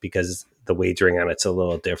it because the wagering on it's a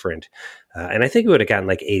little different. And I think we would have gotten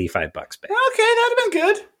like $85 back. Okay, that'd have been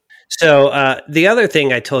good. So the other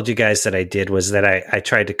thing I told you guys that I did was that I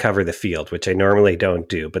tried to cover the field, which I normally don't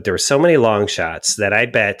do. But there were so many long shots that I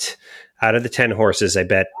bet out of the 10 horses, I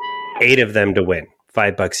bet 8 of them to win,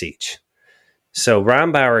 $5 each. So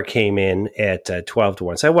Rombauer came in at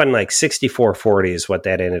 12-1. So I won like 64.40 is what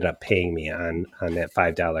that ended up paying me on that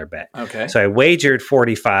 $5 bet. Okay. So I wagered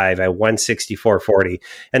 45. I won 64.40.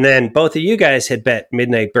 And then both of you guys had bet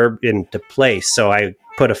Midnight Bourbon to place. So I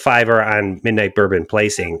put a $5 on Midnight Bourbon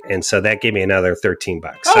placing. And so that gave me another $13.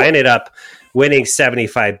 So I ended up winning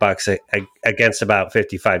 $75 against about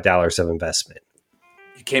 $55 of investment.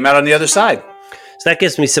 You came out on the other side. So that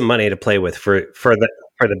gives me some money to play with for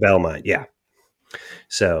the Belmont. Yeah.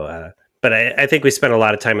 So, but I think we spent a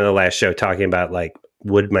lot of time in the last show talking about like,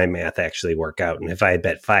 would my math actually work out? And if I had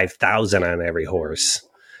bet 5,000 on every horse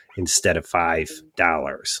instead of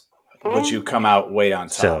 $5, would you come out way on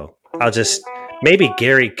top? So I'll just, maybe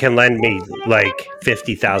Gary can lend me like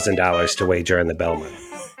 $50,000 to wager on the Belmont.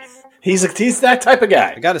 He's that type of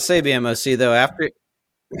guy. I got to say, BMOC though,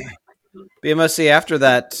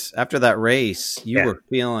 after that race, you were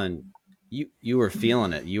feeling you were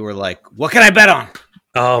feeling it. You were like, "What can I bet on?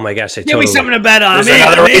 Oh my gosh! Give me something to bet on. There's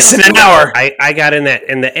another race in an hour." I got in that,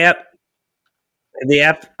 and the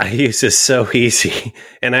app I use is so easy,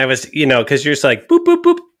 and I was, because you're just like boop boop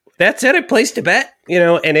boop. That's it. A place to bet,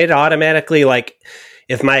 and it automatically, like,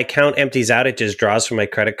 if my account empties out, it just draws from my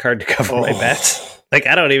credit card to cover my bets. Like,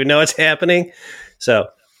 I don't even know what's happening. So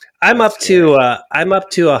I'm up to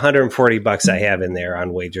 $140 I have in there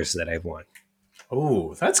on wagers that I've won.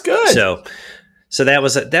 Oh, that's good. So that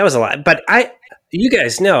was a lot. But you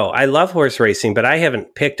guys know I love horse racing, but I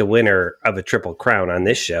haven't picked a winner of a Triple Crown on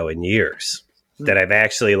this show in years. That I've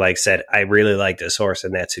actually said I really like this horse,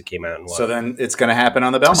 and that's who came out and won. So then it's going to happen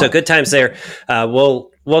on the Belmont. So good times there. We'll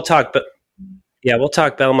talk, but we'll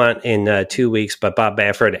talk Belmont in 2 weeks. But Bob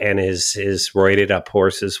Baffert and his roided up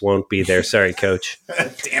horses won't be there. Sorry, Coach.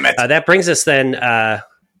 Damn it. That brings us then.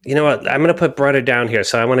 You know what? I'm going to put Brother down here,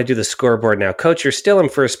 so I want to do the scoreboard now. Coach, you're still in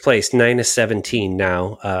first place, 9-17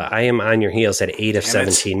 now. I am on your heels at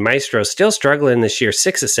 8-17. Maestro still struggling this year,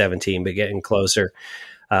 6-17, but getting closer.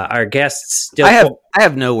 Our guests still. I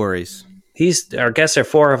have no worries. Our guests are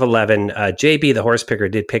 4 of 11. JB, the horse picker,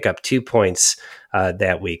 did pick up 2 points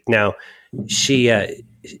that week. Now, she, I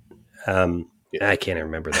can't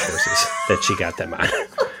remember the horses that she got them on,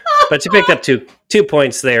 but she picked up two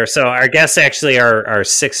points there. So our guests actually are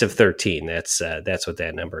 6 of 13. That's what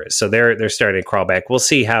that number is. So they're starting to crawl back. We'll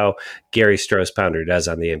see how Gary Strauss-Pounder does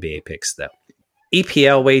on the NBA picks, though.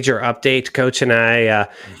 EPL wager update. Coach and I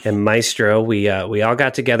and Maestro, we all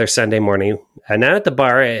got together Sunday morning, not at the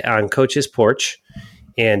bar, on Coach's porch,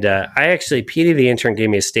 and I actually, Petey the intern gave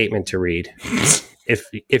me a statement to read.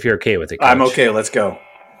 If you're okay with it, Coach. I'm okay. Let's go.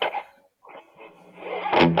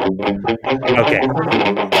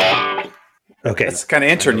 Okay. That's the kind of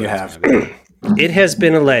intern you have. It has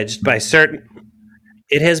been alleged by certain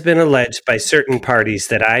parties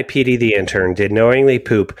that I, Petey the intern, did knowingly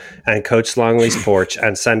poop on Coach Longley's porch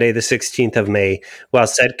on Sunday the 16th of May while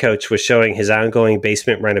said coach was showing his ongoing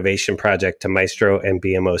basement renovation project to Maestro and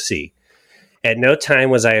BMOC. At no time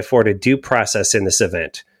was I afforded due process in this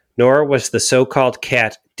event, nor was the so-called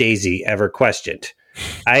cat Daisy ever questioned.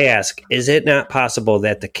 I ask, is it not possible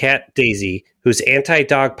that the cat Daisy, whose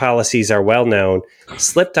anti-dog policies are well known,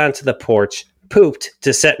 slipped onto the porch, pooped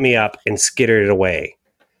to set me up, and skittered away?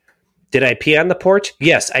 Did I pee on the porch?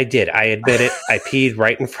 Yes, I did. I admit it. I peed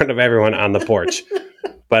right in front of everyone on the porch.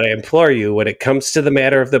 But I implore you, when it comes to the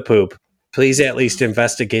matter of the poop, please at least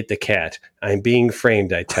investigate the cat. I'm being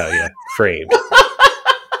framed, I tell you. Framed.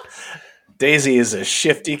 Daisy is a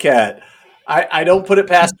shifty cat. I don't put it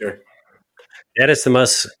past her. That is the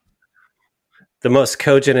most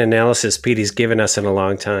cogent analysis Petey's given us in a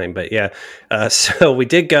long time. But yeah, so we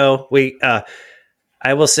did go.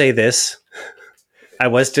 I will say this. I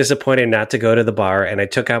was disappointed not to go to the bar, and I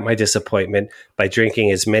took out my disappointment by drinking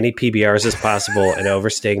as many PBRs as possible and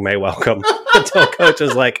overstaying my welcome until Coach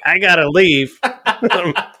was like, I got to leave.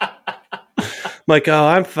 I'm like, oh,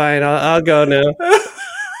 I'm fine. I'll go now.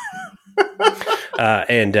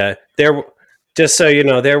 There, just so you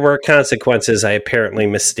know, there were consequences. I apparently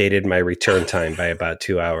misstated my return time by about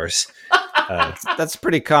 2 hours. That's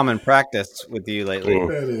pretty common practice with you lately.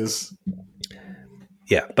 That is.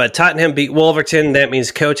 Yeah, but Tottenham beat Wolverhampton. That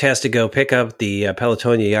means Coach has to go pick up the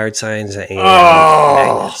Pelotonia yard signs and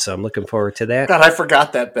magnets. So I'm looking forward to that. God, I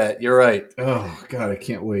forgot that bet. You're right. Oh God, I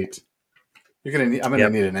can't wait. I'm gonna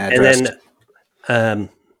need an address. And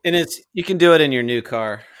then, you can do it in your new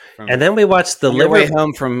car. And then we watched the way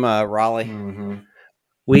home from Raleigh. Mm-hmm.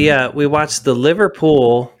 We watched the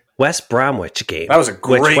Liverpool West Bromwich game. That was a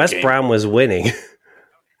great which West game. Brom was winning.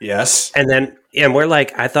 Yes. And we're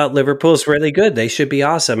like, I thought Liverpool's really good. They should be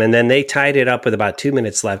awesome. And then they tied it up with about 2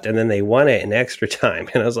 minutes left, and then they won it in extra time.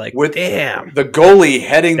 And I was like, damn. The goalie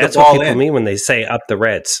heading That's the ball what people in. mean when they say up the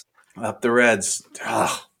Reds. Up the Reds.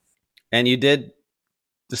 Ugh. And you did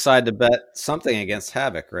decide to bet something against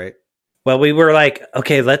Havoc, right? Well, we were like,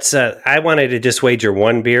 okay, let's. I wanted to just wager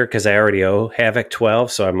one beer because I already owe Havoc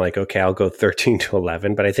 12. So I'm like, okay, I'll go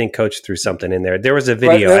 13-11. But I think Coach threw something in there. There was a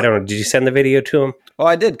video. Right, I don't know. Did you send the video to him? Oh,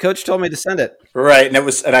 I did. Coach told me to send it. Right, and it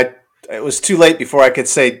was too late before I could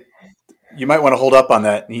say you might want to hold up on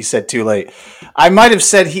that. And he said too late. I might have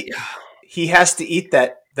said he has to eat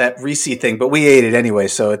that Reese thing, but we ate it anyway,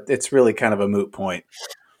 so it's really kind of a moot point.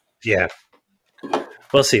 Yeah.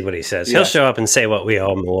 We'll see what he says. He'll show up and say what we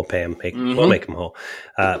owe him, and we'll pay him. We'll make him whole.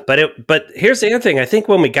 But here's the other thing. I think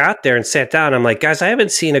when we got there and sat down, I'm like, guys, I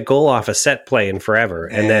haven't seen a goal off a set play in forever.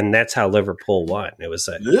 And then that's how Liverpool won. It was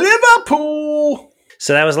Liverpool.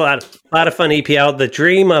 So that was a lot of fun. EPL. The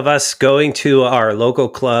dream of us going to our local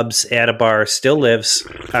clubs at a bar still lives.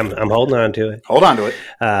 I'm holding on to it. Hold on to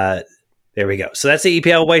it. There we go. So that's the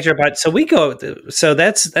EPL wager. But so we go. So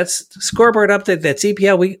that's scoreboard update. That's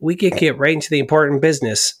EPL. We can get right into the important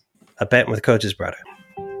business of betting with Coach's brother.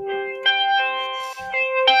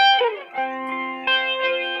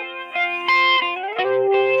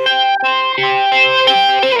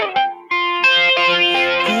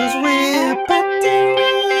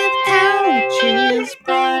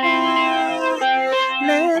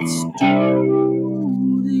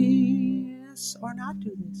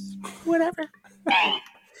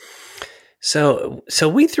 So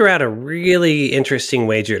we threw out a really interesting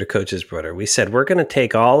wager to Coach's brother. We said we're going to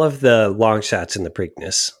take all of the long shots in the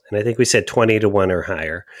Preakness, and I think we said 20-1 or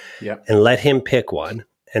higher, and let him pick one,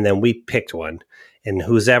 and then we picked one, and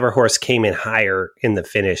whoever horse came in higher in the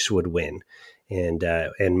finish would win. And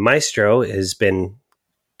Maestro has been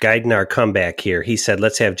guiding our comeback here. He said,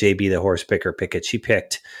 let's have JB the horse picker pick it. She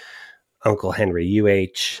picked Uncle Henry,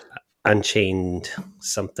 UH, Unchained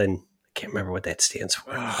something. Can't remember what that stands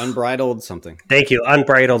for. Unbridled something. Thank you.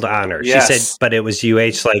 Unbridled Honor. Yes. She said, but it was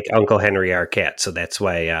UH like Uncle Henry our cat. So that's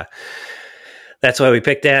why we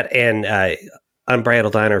picked that. And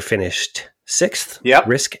Unbridled Honor finished 6th. Yep.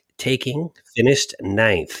 Risk Taking finished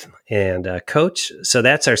 9th. And Coach, so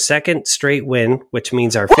that's our second straight win, which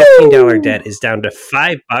means our $15 debt is down to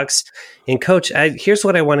 $5. And Coach, here's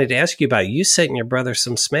what I wanted to ask you about. You sent your brother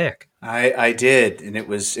some smack. I did, and it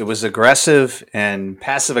was aggressive and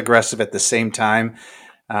passive aggressive at the same time,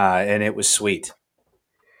 and it was sweet.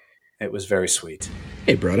 It was very sweet.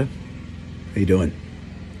 Hey, brother, how you doing?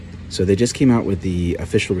 So they just came out with the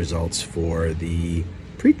official results for the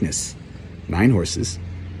Preakness, 9 horses,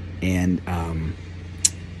 and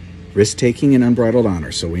Risk Taking and Unbridled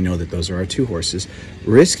Honor. So we know that those are our 2 horses.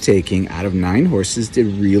 Risk Taking, out of 9 horses, did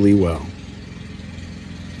really well.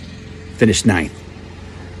 Finished 9th.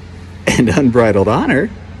 And Unbridled Honor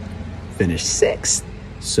finished 6th.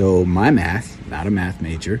 So my math, not a math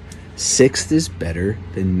major, 6th is better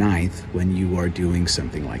than 9th when you are doing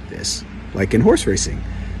something like this, like in horse racing.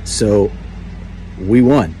 So we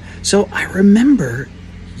won. So I remember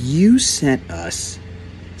you sent us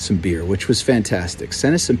some beer, which was fantastic.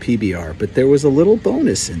 Sent us some PBR, but there was a little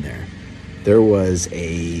bonus in there. There was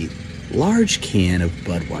a large can of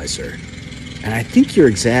Budweiser. And I think your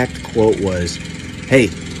exact quote was, hey,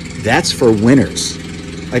 that's for winners.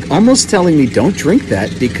 Like almost telling me don't drink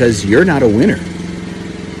that because you're not a winner.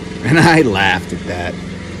 And I laughed at that.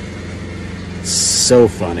 So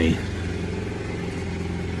funny.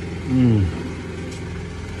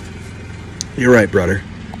 You're right, brother.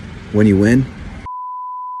 When you win,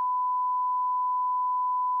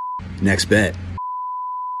 next bet.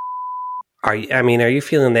 Are you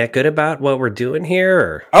feeling that good about what we're doing here?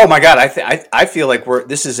 Or? Oh my God, I feel like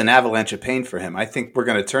this is an avalanche of pain for him. I think we're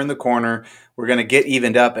going to turn the corner. We're going to get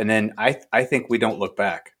evened up, and then I think we don't look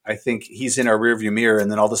back. I think he's in our rearview mirror, and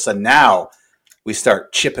then all of a sudden now we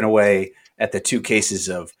start chipping away at the 2 cases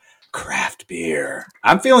of craft beer.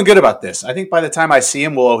 I'm feeling good about this. I think by the time I see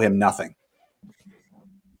him, we'll owe him nothing.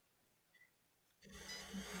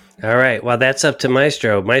 All right. Well, that's up to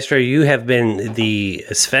Maestro. Maestro, you have been the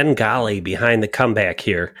Svengali behind the comeback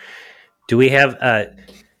here. Do we have?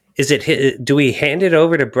 Do we hand it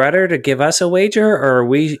over to Brother to give us a wager, or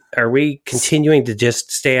are we continuing to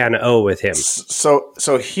just stay on O with him? So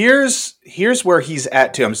here's where he's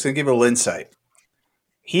at too. I'm just going to give a little insight.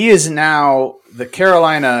 He is now, the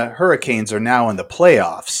Carolina Hurricanes are now in the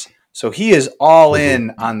playoffs, so he is all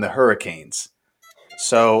in on the Hurricanes.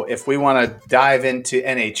 So if we want to dive into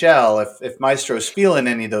NHL, if Maestro's feeling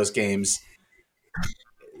any of those games,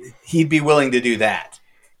 he'd be willing to do that.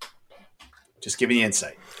 Just giving you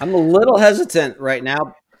insight. I'm a little hesitant right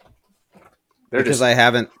now because I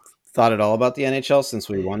haven't thought at all about the NHL since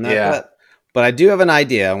we won that bet. But I do have an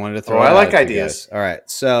idea I wanted to throw out. I like ideas. All right.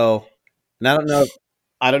 So, and I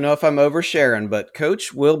don't know if I'm oversharing, but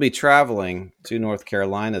Coach will be traveling to North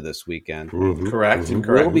Carolina this weekend. Mm-hmm. Correct.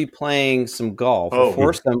 We'll be playing some golf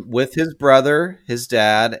with his brother, his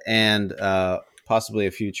dad, and possibly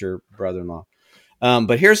a future brother-in-law.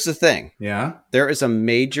 But here's the thing. Yeah. There is a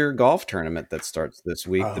major golf tournament that starts this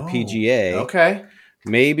week, the PGA. Okay.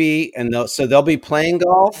 Maybe, so they'll be playing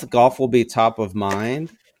golf. Golf will be top of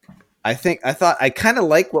mind. I kind of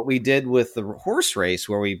like what we did with the horse race,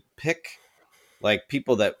 where we pick like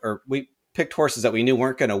people we picked horses that we knew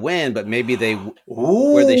weren't going to win, but maybe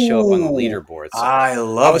where they show up on the leaderboard. So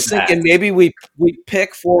I was thinking maybe we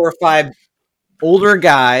pick 4 or 5 older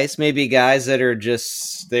guys, maybe guys that are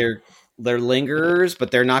just they're lingerers, but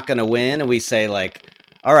they're not going to win, and we say like,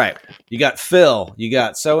 all right, you got Phil, you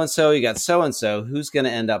got so and so, you got so and so, who's going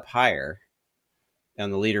to end up higher on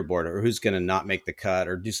the leaderboard, or who's going to not make the cut,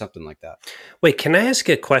 or do something like that. Wait, can I ask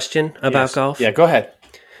a question about golf? Yeah, go ahead.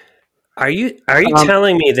 Are you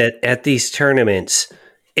telling me that at these tournaments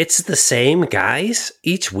it's the same guys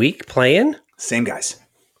each week playing? Same guys.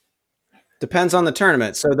 Depends on the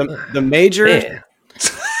tournament. So the major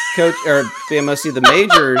coach or BMOC, the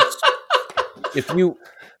majors, if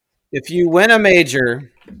you win a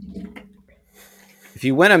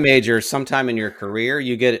major sometime in your career,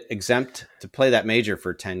 you get exempt to play that major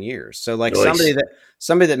for 10 years. So like nice.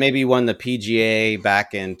 somebody that maybe won the PGA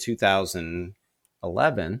back in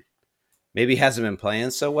 2011 maybe hasn't been playing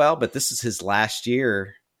so well, but this is his last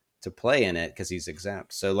year to play in it because he's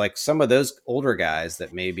exempt. So like some of those older guys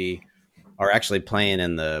that maybe are actually playing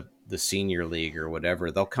in the senior league or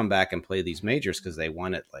whatever, they'll come back and play these majors because they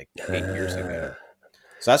won it like 8 years ago.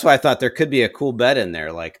 So that's why I thought there could be a cool bet in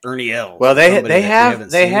there, like Ernie Els. Well, they have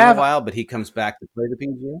in a while, but he comes back to play the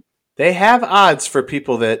PGA. They have odds for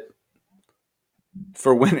people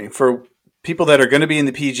for people that are going to be in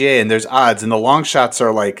the PGA, and there's odds, and the long shots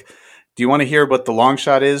are like. Do you want to hear what the long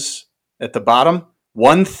shot is at the bottom?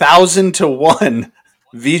 1,000 to 1,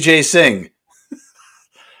 Vijay Singh.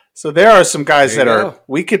 So there are some guys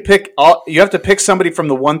we could pick. You have to pick somebody from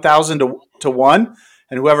the 1,000 to 1,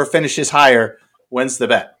 and whoever finishes higher wins the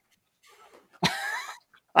bet.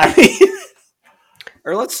 I mean,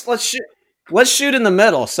 or let's shoot in the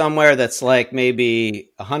middle somewhere that's like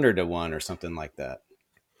maybe 100 to 1 or something like that.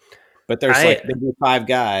 But there's maybe 5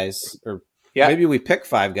 guys or. Yeah. Maybe we pick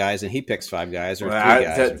 5 guys and he picks 5 guys or 3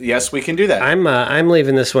 guys. Yes, we can do that. I'm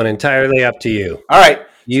leaving this one entirely up to you. All right.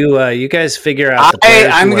 You guys figure out the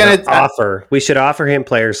players offer. We should offer him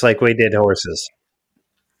players like we did horses.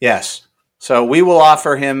 Yes. So we will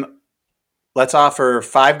offer him. Let's offer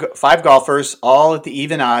 5 golfers, all at the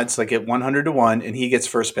even odds, like at 100 to 1, and he gets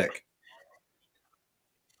first pick.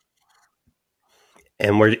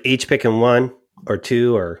 And we're each picking 1 or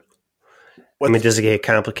 2 or. Does it get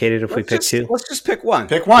complicated if we pick 2? Let's just pick 1.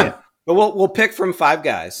 Pick 1. Yeah. But we'll pick from 5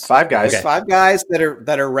 guys. 5 guys. Okay. 5 guys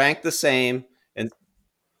that are ranked the same and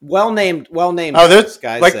well named. Oh, there's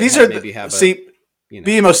guys like these are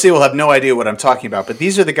BMOC will have no idea what I'm talking about, but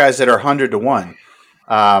these are the guys that are 100 to 1.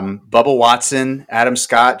 Bubba Watson, Adam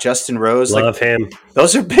Scott, Justin Rose. Love him.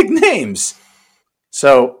 Those are big names.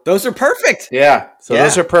 So those are perfect. Yeah. So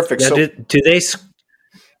those are perfect. Now, so do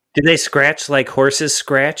they scratch like horses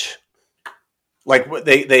scratch? Like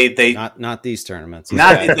they not these tournaments.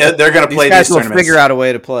 They're going to play these tournaments. Will figure out a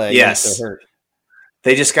way to play. Yes,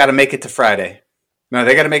 they just got to make it to Friday. No,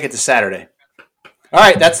 they got to make it to Saturday. All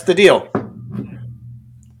right, that's the deal.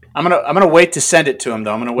 I'm gonna wait to send it to him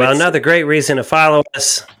though. I'm gonna wait. Well, another great reason to follow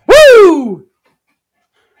us. Woo!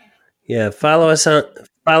 Yeah, follow us on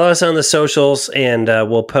the socials, and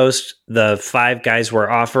we'll post the 5 guys we're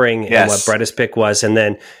offering and what Bretta's pick was, and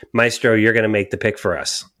then Maestro, you're going to make the pick for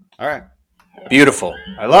us. All right. Beautiful.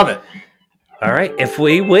 I love it. All right. If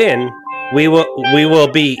we win, we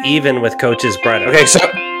will be even with Coach's Bretta. Okay, so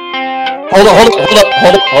hold up.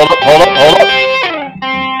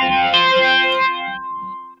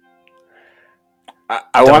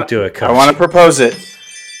 I want to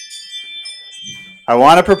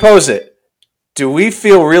propose it. Do we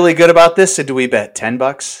feel really good about this, or do we bet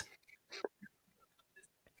 $10?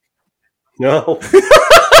 No.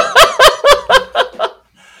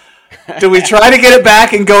 Do we try to get it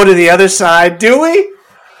back and go to the other side? Do we?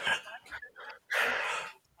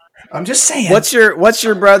 I'm just saying. What's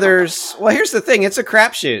your brother's? Well, here's the thing. It's a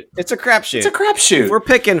crapshoot. If we're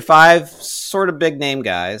picking 5 sort of big name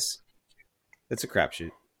guys, it's a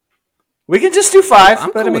crapshoot. We can just do 5.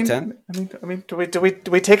 I'm cool with 10. I mean, do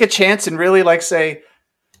we take a chance and really like say?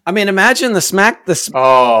 I mean, imagine the smack.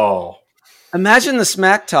 Imagine the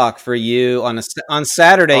smack talk for you on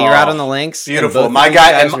Saturday. You're out on the links. Beautiful. My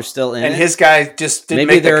guys are still in, and his guy just didn't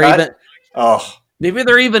make the cut. Maybe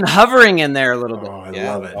they're even hovering in there a little bit. I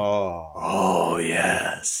love it. Oh,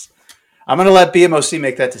 yes. I'm going to let BMOC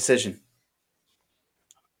make that decision.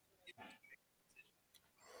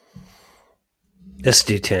 Let's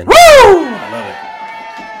do 10. Woo! I love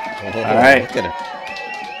it. All right.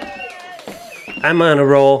 I'm on a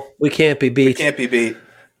roll. We can't be beat.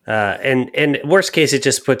 And worst case, it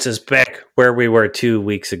just puts us back where we were 2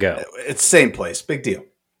 weeks ago. It's the same place. Big deal.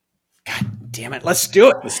 God damn it. Let's do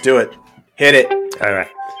it. Let's do it. Hit it. All right.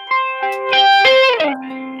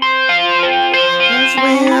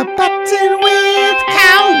 We're butting with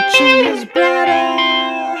couches, brother.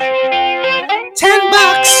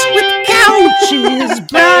 $10 with couches,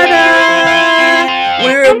 brother.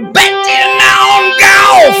 We're betting on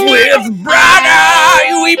golf with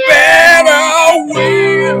brother. We better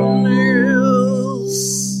win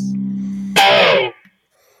this.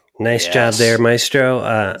 Nice job there,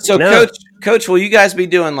 Maestro. So, Coach, will you guys be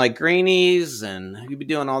doing like greenies and you be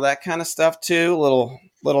doing all that kind of stuff too?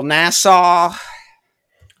 Little Nassau.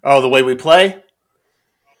 Oh, the way we play?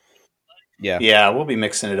 Yeah. Yeah, we'll be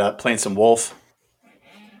mixing it up, playing some Wolf.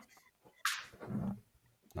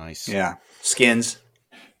 Nice. Yeah, skins.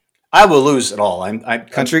 I will lose at all. I'm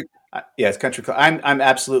Country. Yeah, it's country club. I'm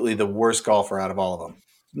absolutely the worst golfer out of all of them.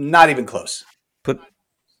 Not even close. Put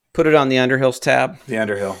it on the Underhills tab. The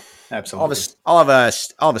Underhill, absolutely. I'll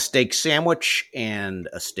have a steak sandwich and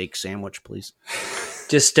a steak sandwich, please.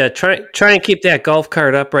 Just try and keep that golf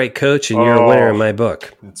cart upright, Coach, and you're a winner in my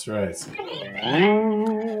book. That's right.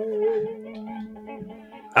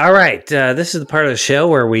 All right, this is the part of the show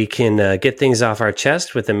where we can get things off our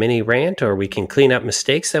chest with a mini rant, or we can clean up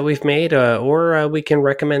mistakes that we've made, or we can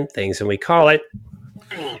recommend things, and we call it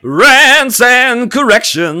Rants and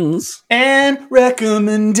Corrections. And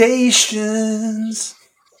recommendations.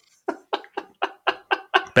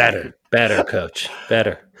 Better, Coach,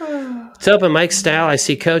 better. It's open mic style. I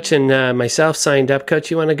see Coach and myself signed up. Coach,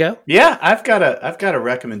 you want to go? Yeah, I've got a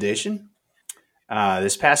recommendation.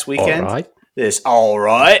 This past weekend. All right.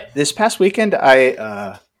 This past weekend,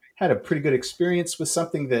 I had a pretty good experience with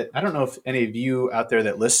something that I don't know if any of you out there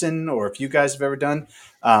that listen or if you guys have ever done.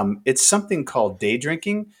 It's something called day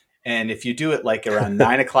drinking. And if you do it like around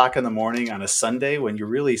 9 o'clock in the morning on a Sunday when you're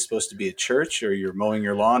really supposed to be at church or you're mowing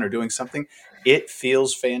your lawn or doing something, it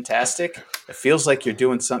feels fantastic. It feels like you're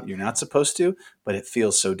doing something you're not supposed to, but it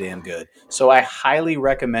feels so damn good. So I highly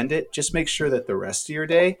recommend it. Just make sure that the rest of your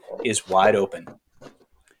day is wide open.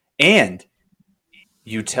 And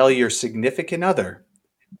you tell your significant other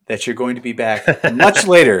that you're going to be back much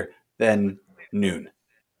later than noon.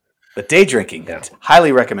 But day drinking,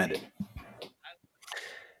 highly recommended.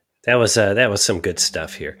 That was some good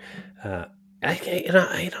stuff here.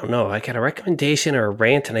 I don't know. I got a recommendation or a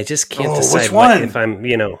rant, and I just can't decide which one? if I'm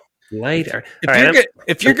light or.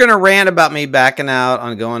 If you're gonna rant about me backing out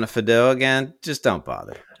on going to Fido again, just don't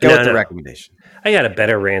bother. Go with the recommendation. I got a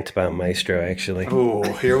better rant about Maestro, actually. Oh,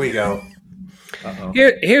 here we go. Uh-oh.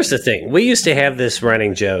 Here's the thing. We used to have this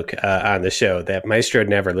running joke on the show that Maestro had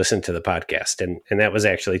never listened to the podcast, and that was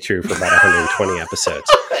actually true for about 120 episodes.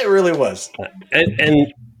 It really was.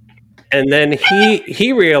 And then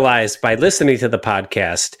he realized by listening to the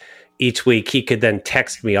podcast each week, he could then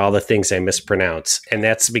text me all the things I mispronounce. And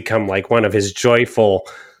that's become like one of his joyful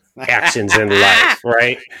actions in life,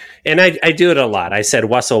 right? And I do it a lot. I said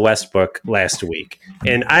Russell Westbrook last week.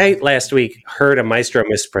 And I last week heard a Maestro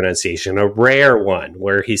mispronunciation, a rare one,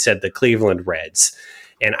 where he said the Cleveland Reds.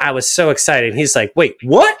 And I was so excited. He's like, wait,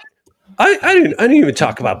 what? I didn't even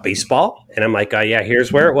talk about baseball. And I'm like, oh, yeah,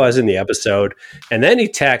 here's where it was in the episode. And then he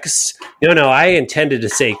texts, no, I intended to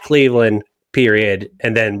say Cleveland, period,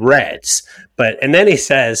 and then Reds. And then he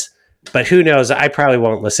says, but who knows? I probably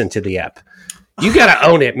won't listen to the ep. You got to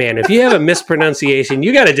own it, man. If you have a mispronunciation,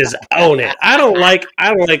 you got to just own it. I don't like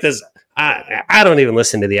this. I don't even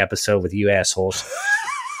listen to the episode with you assholes.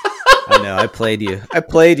 I know. I played you.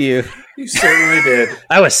 You certainly did.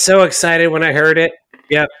 I was so excited when I heard it.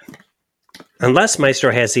 Yep. Unless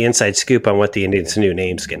Maestro has the inside scoop on what the Indians' new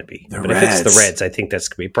name's going to be. But if it's the Reds, I think that's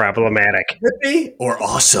going to be problematic. Could be or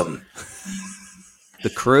awesome.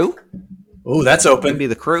 The Crew? Oh, that's open. Could be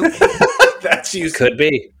the Crew. That's used. Could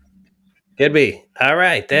be. All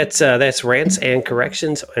right. That's rants and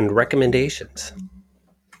corrections and recommendations.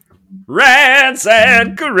 Rants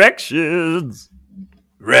and corrections.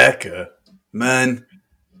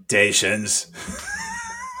 Recommendations.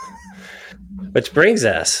 Which brings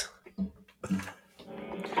us.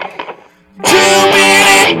 2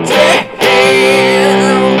 minutes to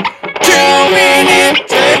hell. 2 minutes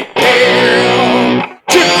to hell.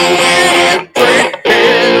 2 minutes to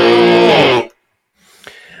hell.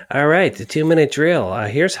 All right, the 2-minute drill.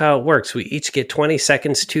 Here's how it works. We each get 20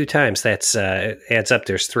 seconds 2 times. That's adds up.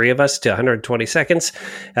 There's 3 of us to 120 seconds.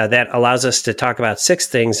 That allows us to talk about 6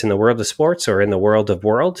 things in the world of sports or in the world of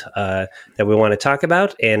world that we want to talk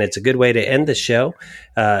about. And it's a good way to end the show.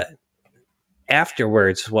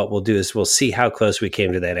 Afterwards, what we'll do is we'll see how close we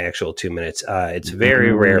came to that actual 2 minutes. It's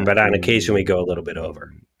very rare, but on occasion we go a little bit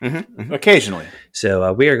over. Occasionally.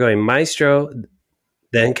 So we are going Maestro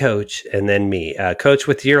then Coach, and then me. Coach,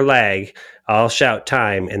 with your lag, I'll shout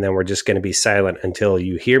time, and then we're just going to be silent until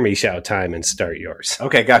you hear me shout time and start yours.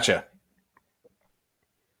 Okay, gotcha.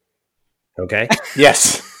 Okay?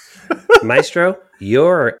 Yes. Maestro,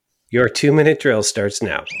 your 2-minute drill starts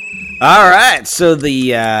now. All right, so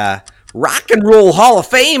the Rock and Roll Hall of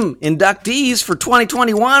Fame inductees for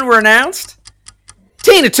 2021 were announced.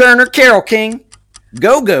 Tina Turner, Carole King,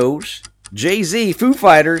 Go-Go's, Jay-Z, Foo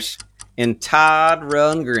Fighters, and Todd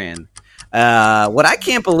Rundgren. What I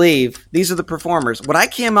can't believe, these are the performers, what I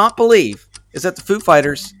cannot believe is that the Foo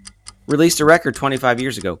Fighters released a record 25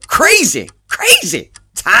 years ago. Crazy!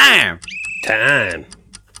 Time!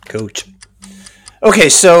 Coach. Okay,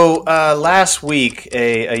 so last week,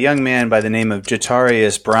 a young man by the name of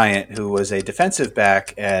Jatarius Bryant, who was a defensive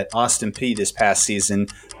back at Austin Peay this past season,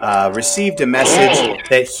 received a message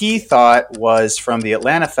that he thought was from the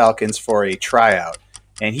Atlanta Falcons for a tryout.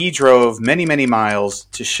 And he drove many, many miles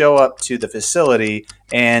to show up to the facility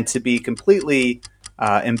and to be completely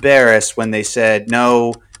embarrassed when they said,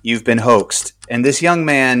 no, you've been hoaxed. And this young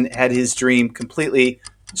man had his dream completely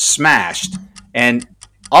smashed. And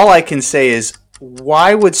all I can say is,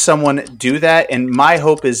 why would someone do that? And my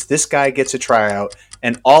hope is this guy gets a tryout,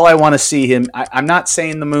 and all I want to see him, I'm not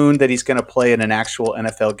saying the moon that he's going to play in an actual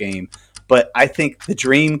NFL game, but I think the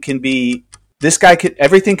dream can be,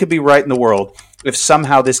 everything could be right in the world if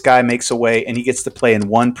somehow this guy makes a way and he gets to play in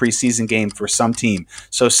one preseason game for some team.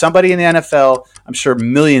 So somebody in the NFL, I'm sure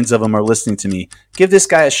millions of them are listening to me, give this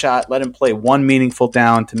guy a shot, let him play one meaningful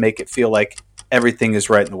down to make it feel like everything is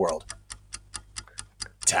right in the world.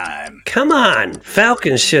 Time. Come on.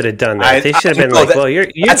 Falcons should have done that. They should have been like, you're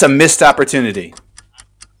that's a missed opportunity.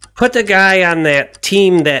 Put the guy on that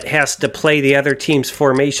team that has to play the other team's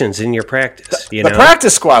formations in your practice. The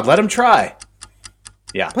practice squad, let him try.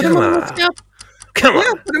 Yeah. Put him on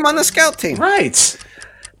the scout team. Right.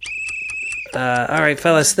 All right,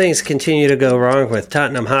 fellas, things continue to go wrong with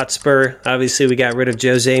Tottenham Hotspur. Obviously, we got rid of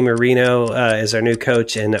Jose Mourinho as our new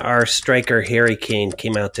coach, and our striker, Harry Kane,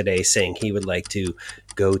 came out today saying he would like to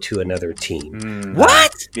go to another team.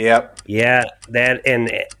 What? Yep. Yeah, that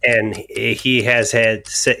and he has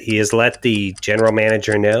let the general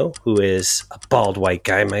manager know, who is a bald white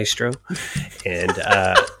guy, Maestro, and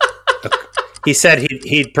he said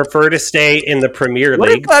he'd prefer to stay in the Premier League. What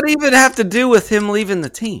does that even have to do with him leaving the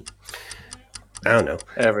team? I don't know.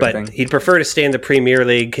 Everything. But he'd prefer to stay in the Premier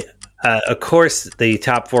League. Of course, the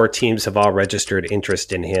top 4 teams have all registered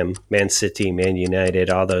interest in him. Man City, Man United,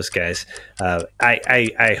 all those guys.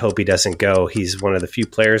 I hope he doesn't go. He's one of the few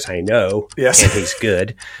players I know. Yes. And he's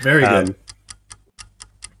good. Very good.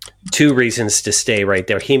 2 reasons to stay right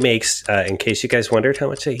there. He makes, in case you guys wondered how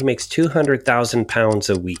much, he makes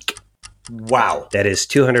 £200,000 a week. Wow. That is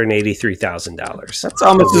 $283,000. That's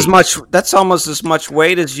almost as much. That's almost as much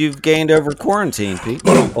weight as you've gained over quarantine, Pete.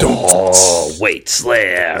 Oh, weight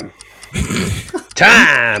slam.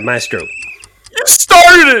 Time, Maestro. You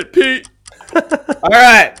started it, Pete. All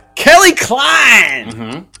right, Kelly Klein.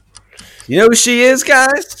 Mm-hmm. You know who she is,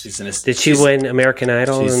 guys? Did she win American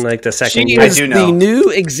Idol in like the second She year? is the new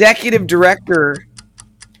executive director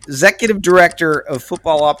of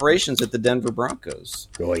football operations at the Denver Broncos.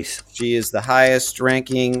 Nice. She is the highest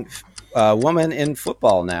ranking woman in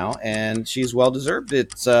football now, and she's well deserved.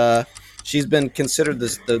 She's been considered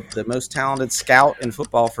the most talented scout in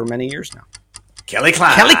football for many years now. Kelly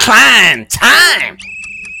Klein. Kelly Klein, time.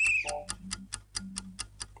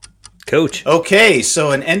 Coach. Okay,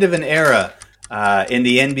 so an end of an era in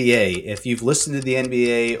the NBA. If you've listened to the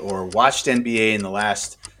NBA or watched NBA in the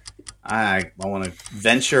last, I want to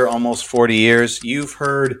venture almost 40 years, you've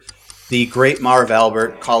heard the great Marv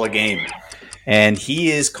Albert call a game. And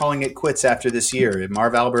he is calling it quits after this year.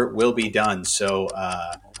 Marv Albert will be done. So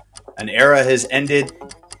an era has ended.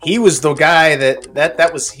 He was the guy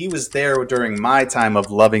he was there during my time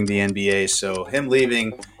of loving the NBA. So him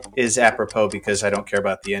leaving is apropos because I don't care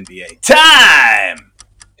about the NBA. Time!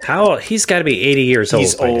 He's got to be 80 years old.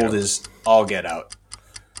 He's old as all get out.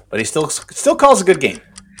 But he still calls a good game.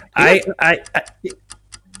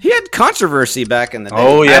 He had controversy back in the day.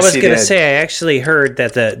 Oh, yes, I was going to say, I actually heard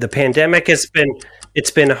that the pandemic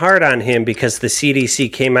it's been hard on him because the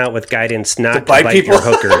CDC came out with guidance not to bite people. your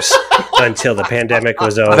hookers until the pandemic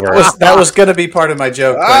was over. That was going to be part of my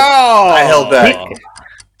joke, but I held back.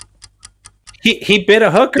 He bit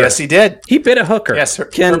a hooker. Yes, he did. He bit a hooker. Yes,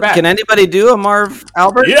 Can anybody do a Marv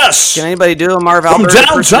Albert? Yes. Can anybody do a Marv From Albert downtown,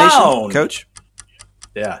 impersonation, Coach?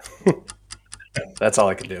 Yeah. That's all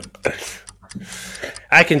I can do.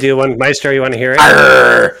 I can do one. Maestro, you want to hear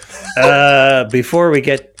it? Before we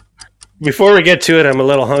get before we get to it, I'm a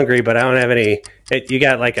little hungry, but I don't have any. You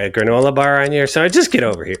got like a granola bar on you, so just get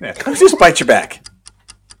over here. Yeah, just bite your back.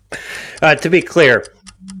 To be clear,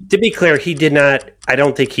 he did not. I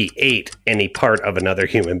don't think he ate any part of another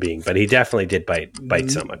human being, but he definitely did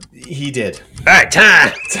bite someone. He did. All right,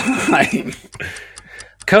 time.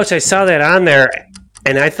 Coach, I saw that on there,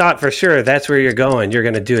 and I thought for sure that's where you're going. You're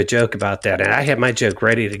going to do a joke about that, and I had my joke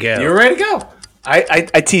ready to go. You're ready to go.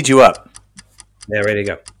 I teed you up. Yeah, ready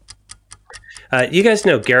to go. You guys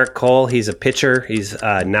know Garrett Cole. He's a pitcher. He's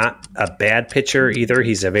not a bad pitcher either.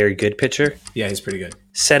 He's a very good pitcher. Yeah, he's pretty good.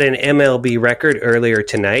 Set an MLB record earlier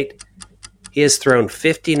tonight. He has thrown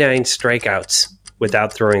 59 strikeouts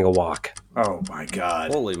without throwing a walk. Oh, my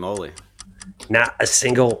God. Holy moly. Not a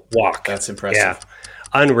single walk. That's impressive. Yeah,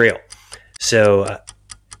 unreal. So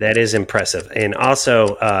that is impressive. And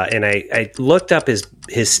also, and I looked up his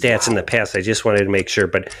stats in the past. I just wanted to make sure,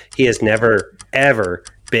 but he has never, ever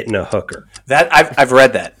bitten a hooker. That I've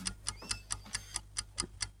read that.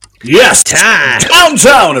 Yes, Time.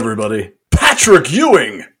 downtown, everybody. Patrick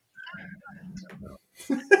Ewing.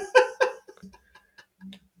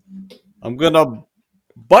 I'm going to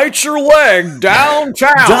bite your leg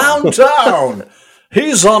downtown. Downtown.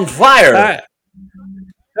 He's on fire.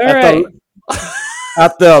 All right.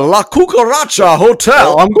 At the La Cucaracha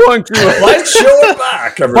Hotel, I'm going to Bite your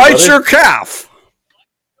back, everybody. bite your calf.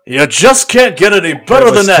 You just can't get any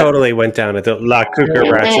better than that. Totally went down at the La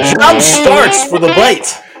Cucaracha. John starts for the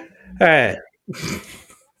bite. All right.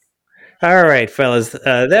 All right, fellas.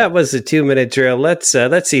 That was a 2-minute drill. Let's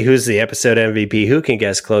see who's the episode MVP. Who can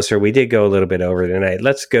guess closer? We did go a little bit over tonight.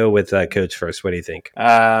 Let's go with Coach first. What do you think?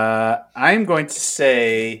 I'm going to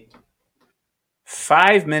say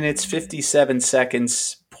 5 minutes, 57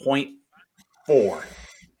 seconds, 0.4.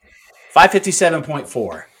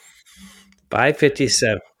 5:57.4.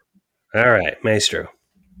 5:57. All right, Maestro.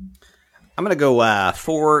 I'm going to go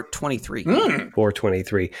 4:23.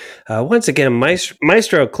 4:23. Once again,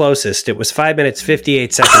 Maestro closest. It was 5 minutes,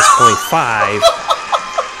 58 seconds,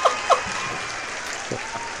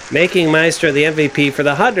 0.5. Making Maestro the MVP for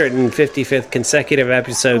the 155th consecutive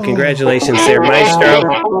episode. Congratulations there, Maestro.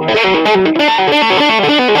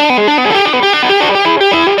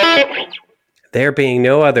 There being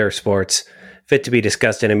no other sports fit to be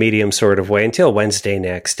discussed in a medium sort of way until Wednesday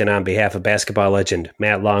next. And on behalf of basketball legend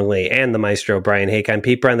Matt Longley and the Maestro Brian Hake, I'm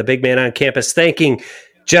Pete Brown, the big man on campus, thanking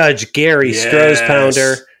Judge Gary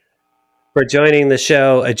Strozpounder for joining the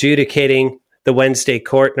show, adjudicating the Wednesday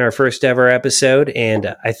court in our first ever episode.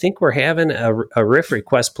 And I think we're having a riff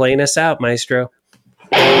request playing us out, Maestro.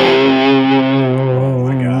 Oh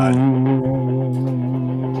my God.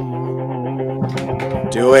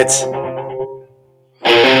 Do it.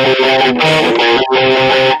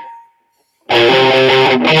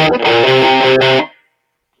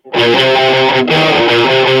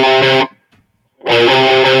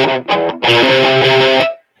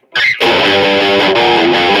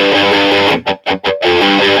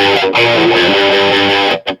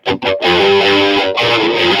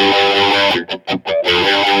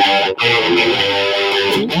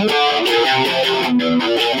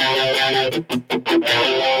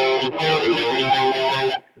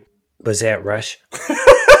 Was that Rush?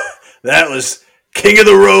 That was King of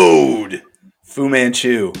the Road. Fu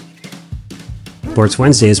Manchu. Sports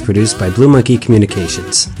Wednesday is produced by Blue Monkey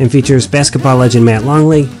Communications and features basketball legend Matt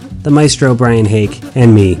Longley, the Maestro Brian Hake,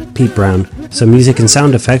 and me, Pete Brown. Some music and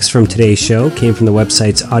sound effects from today's show came from the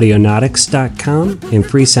websites audionautics.com and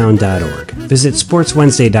freesound.org. Visit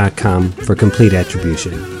sportswednesday.com for complete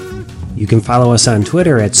attribution. You can follow us on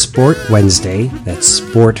Twitter at Sport Wednesday, that's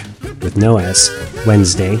sport with no S,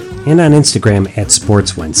 Wednesday, and on Instagram at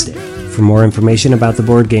Sports Wednesday. For more information about the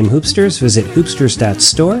board game Hoopsters, visit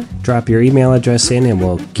hoopsters.store, drop your email address in, and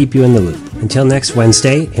we'll keep you in the loop. Until next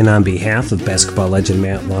Wednesday, and on behalf of basketball legend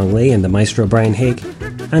Matt Longley and the Maestro Brian Hake,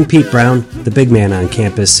 I'm Pete Brown, the big man on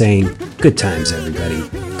campus, saying, good times, everybody.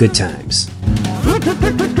 Good times.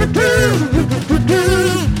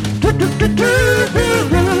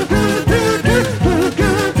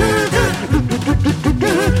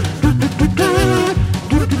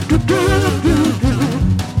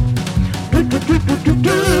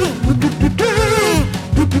 Do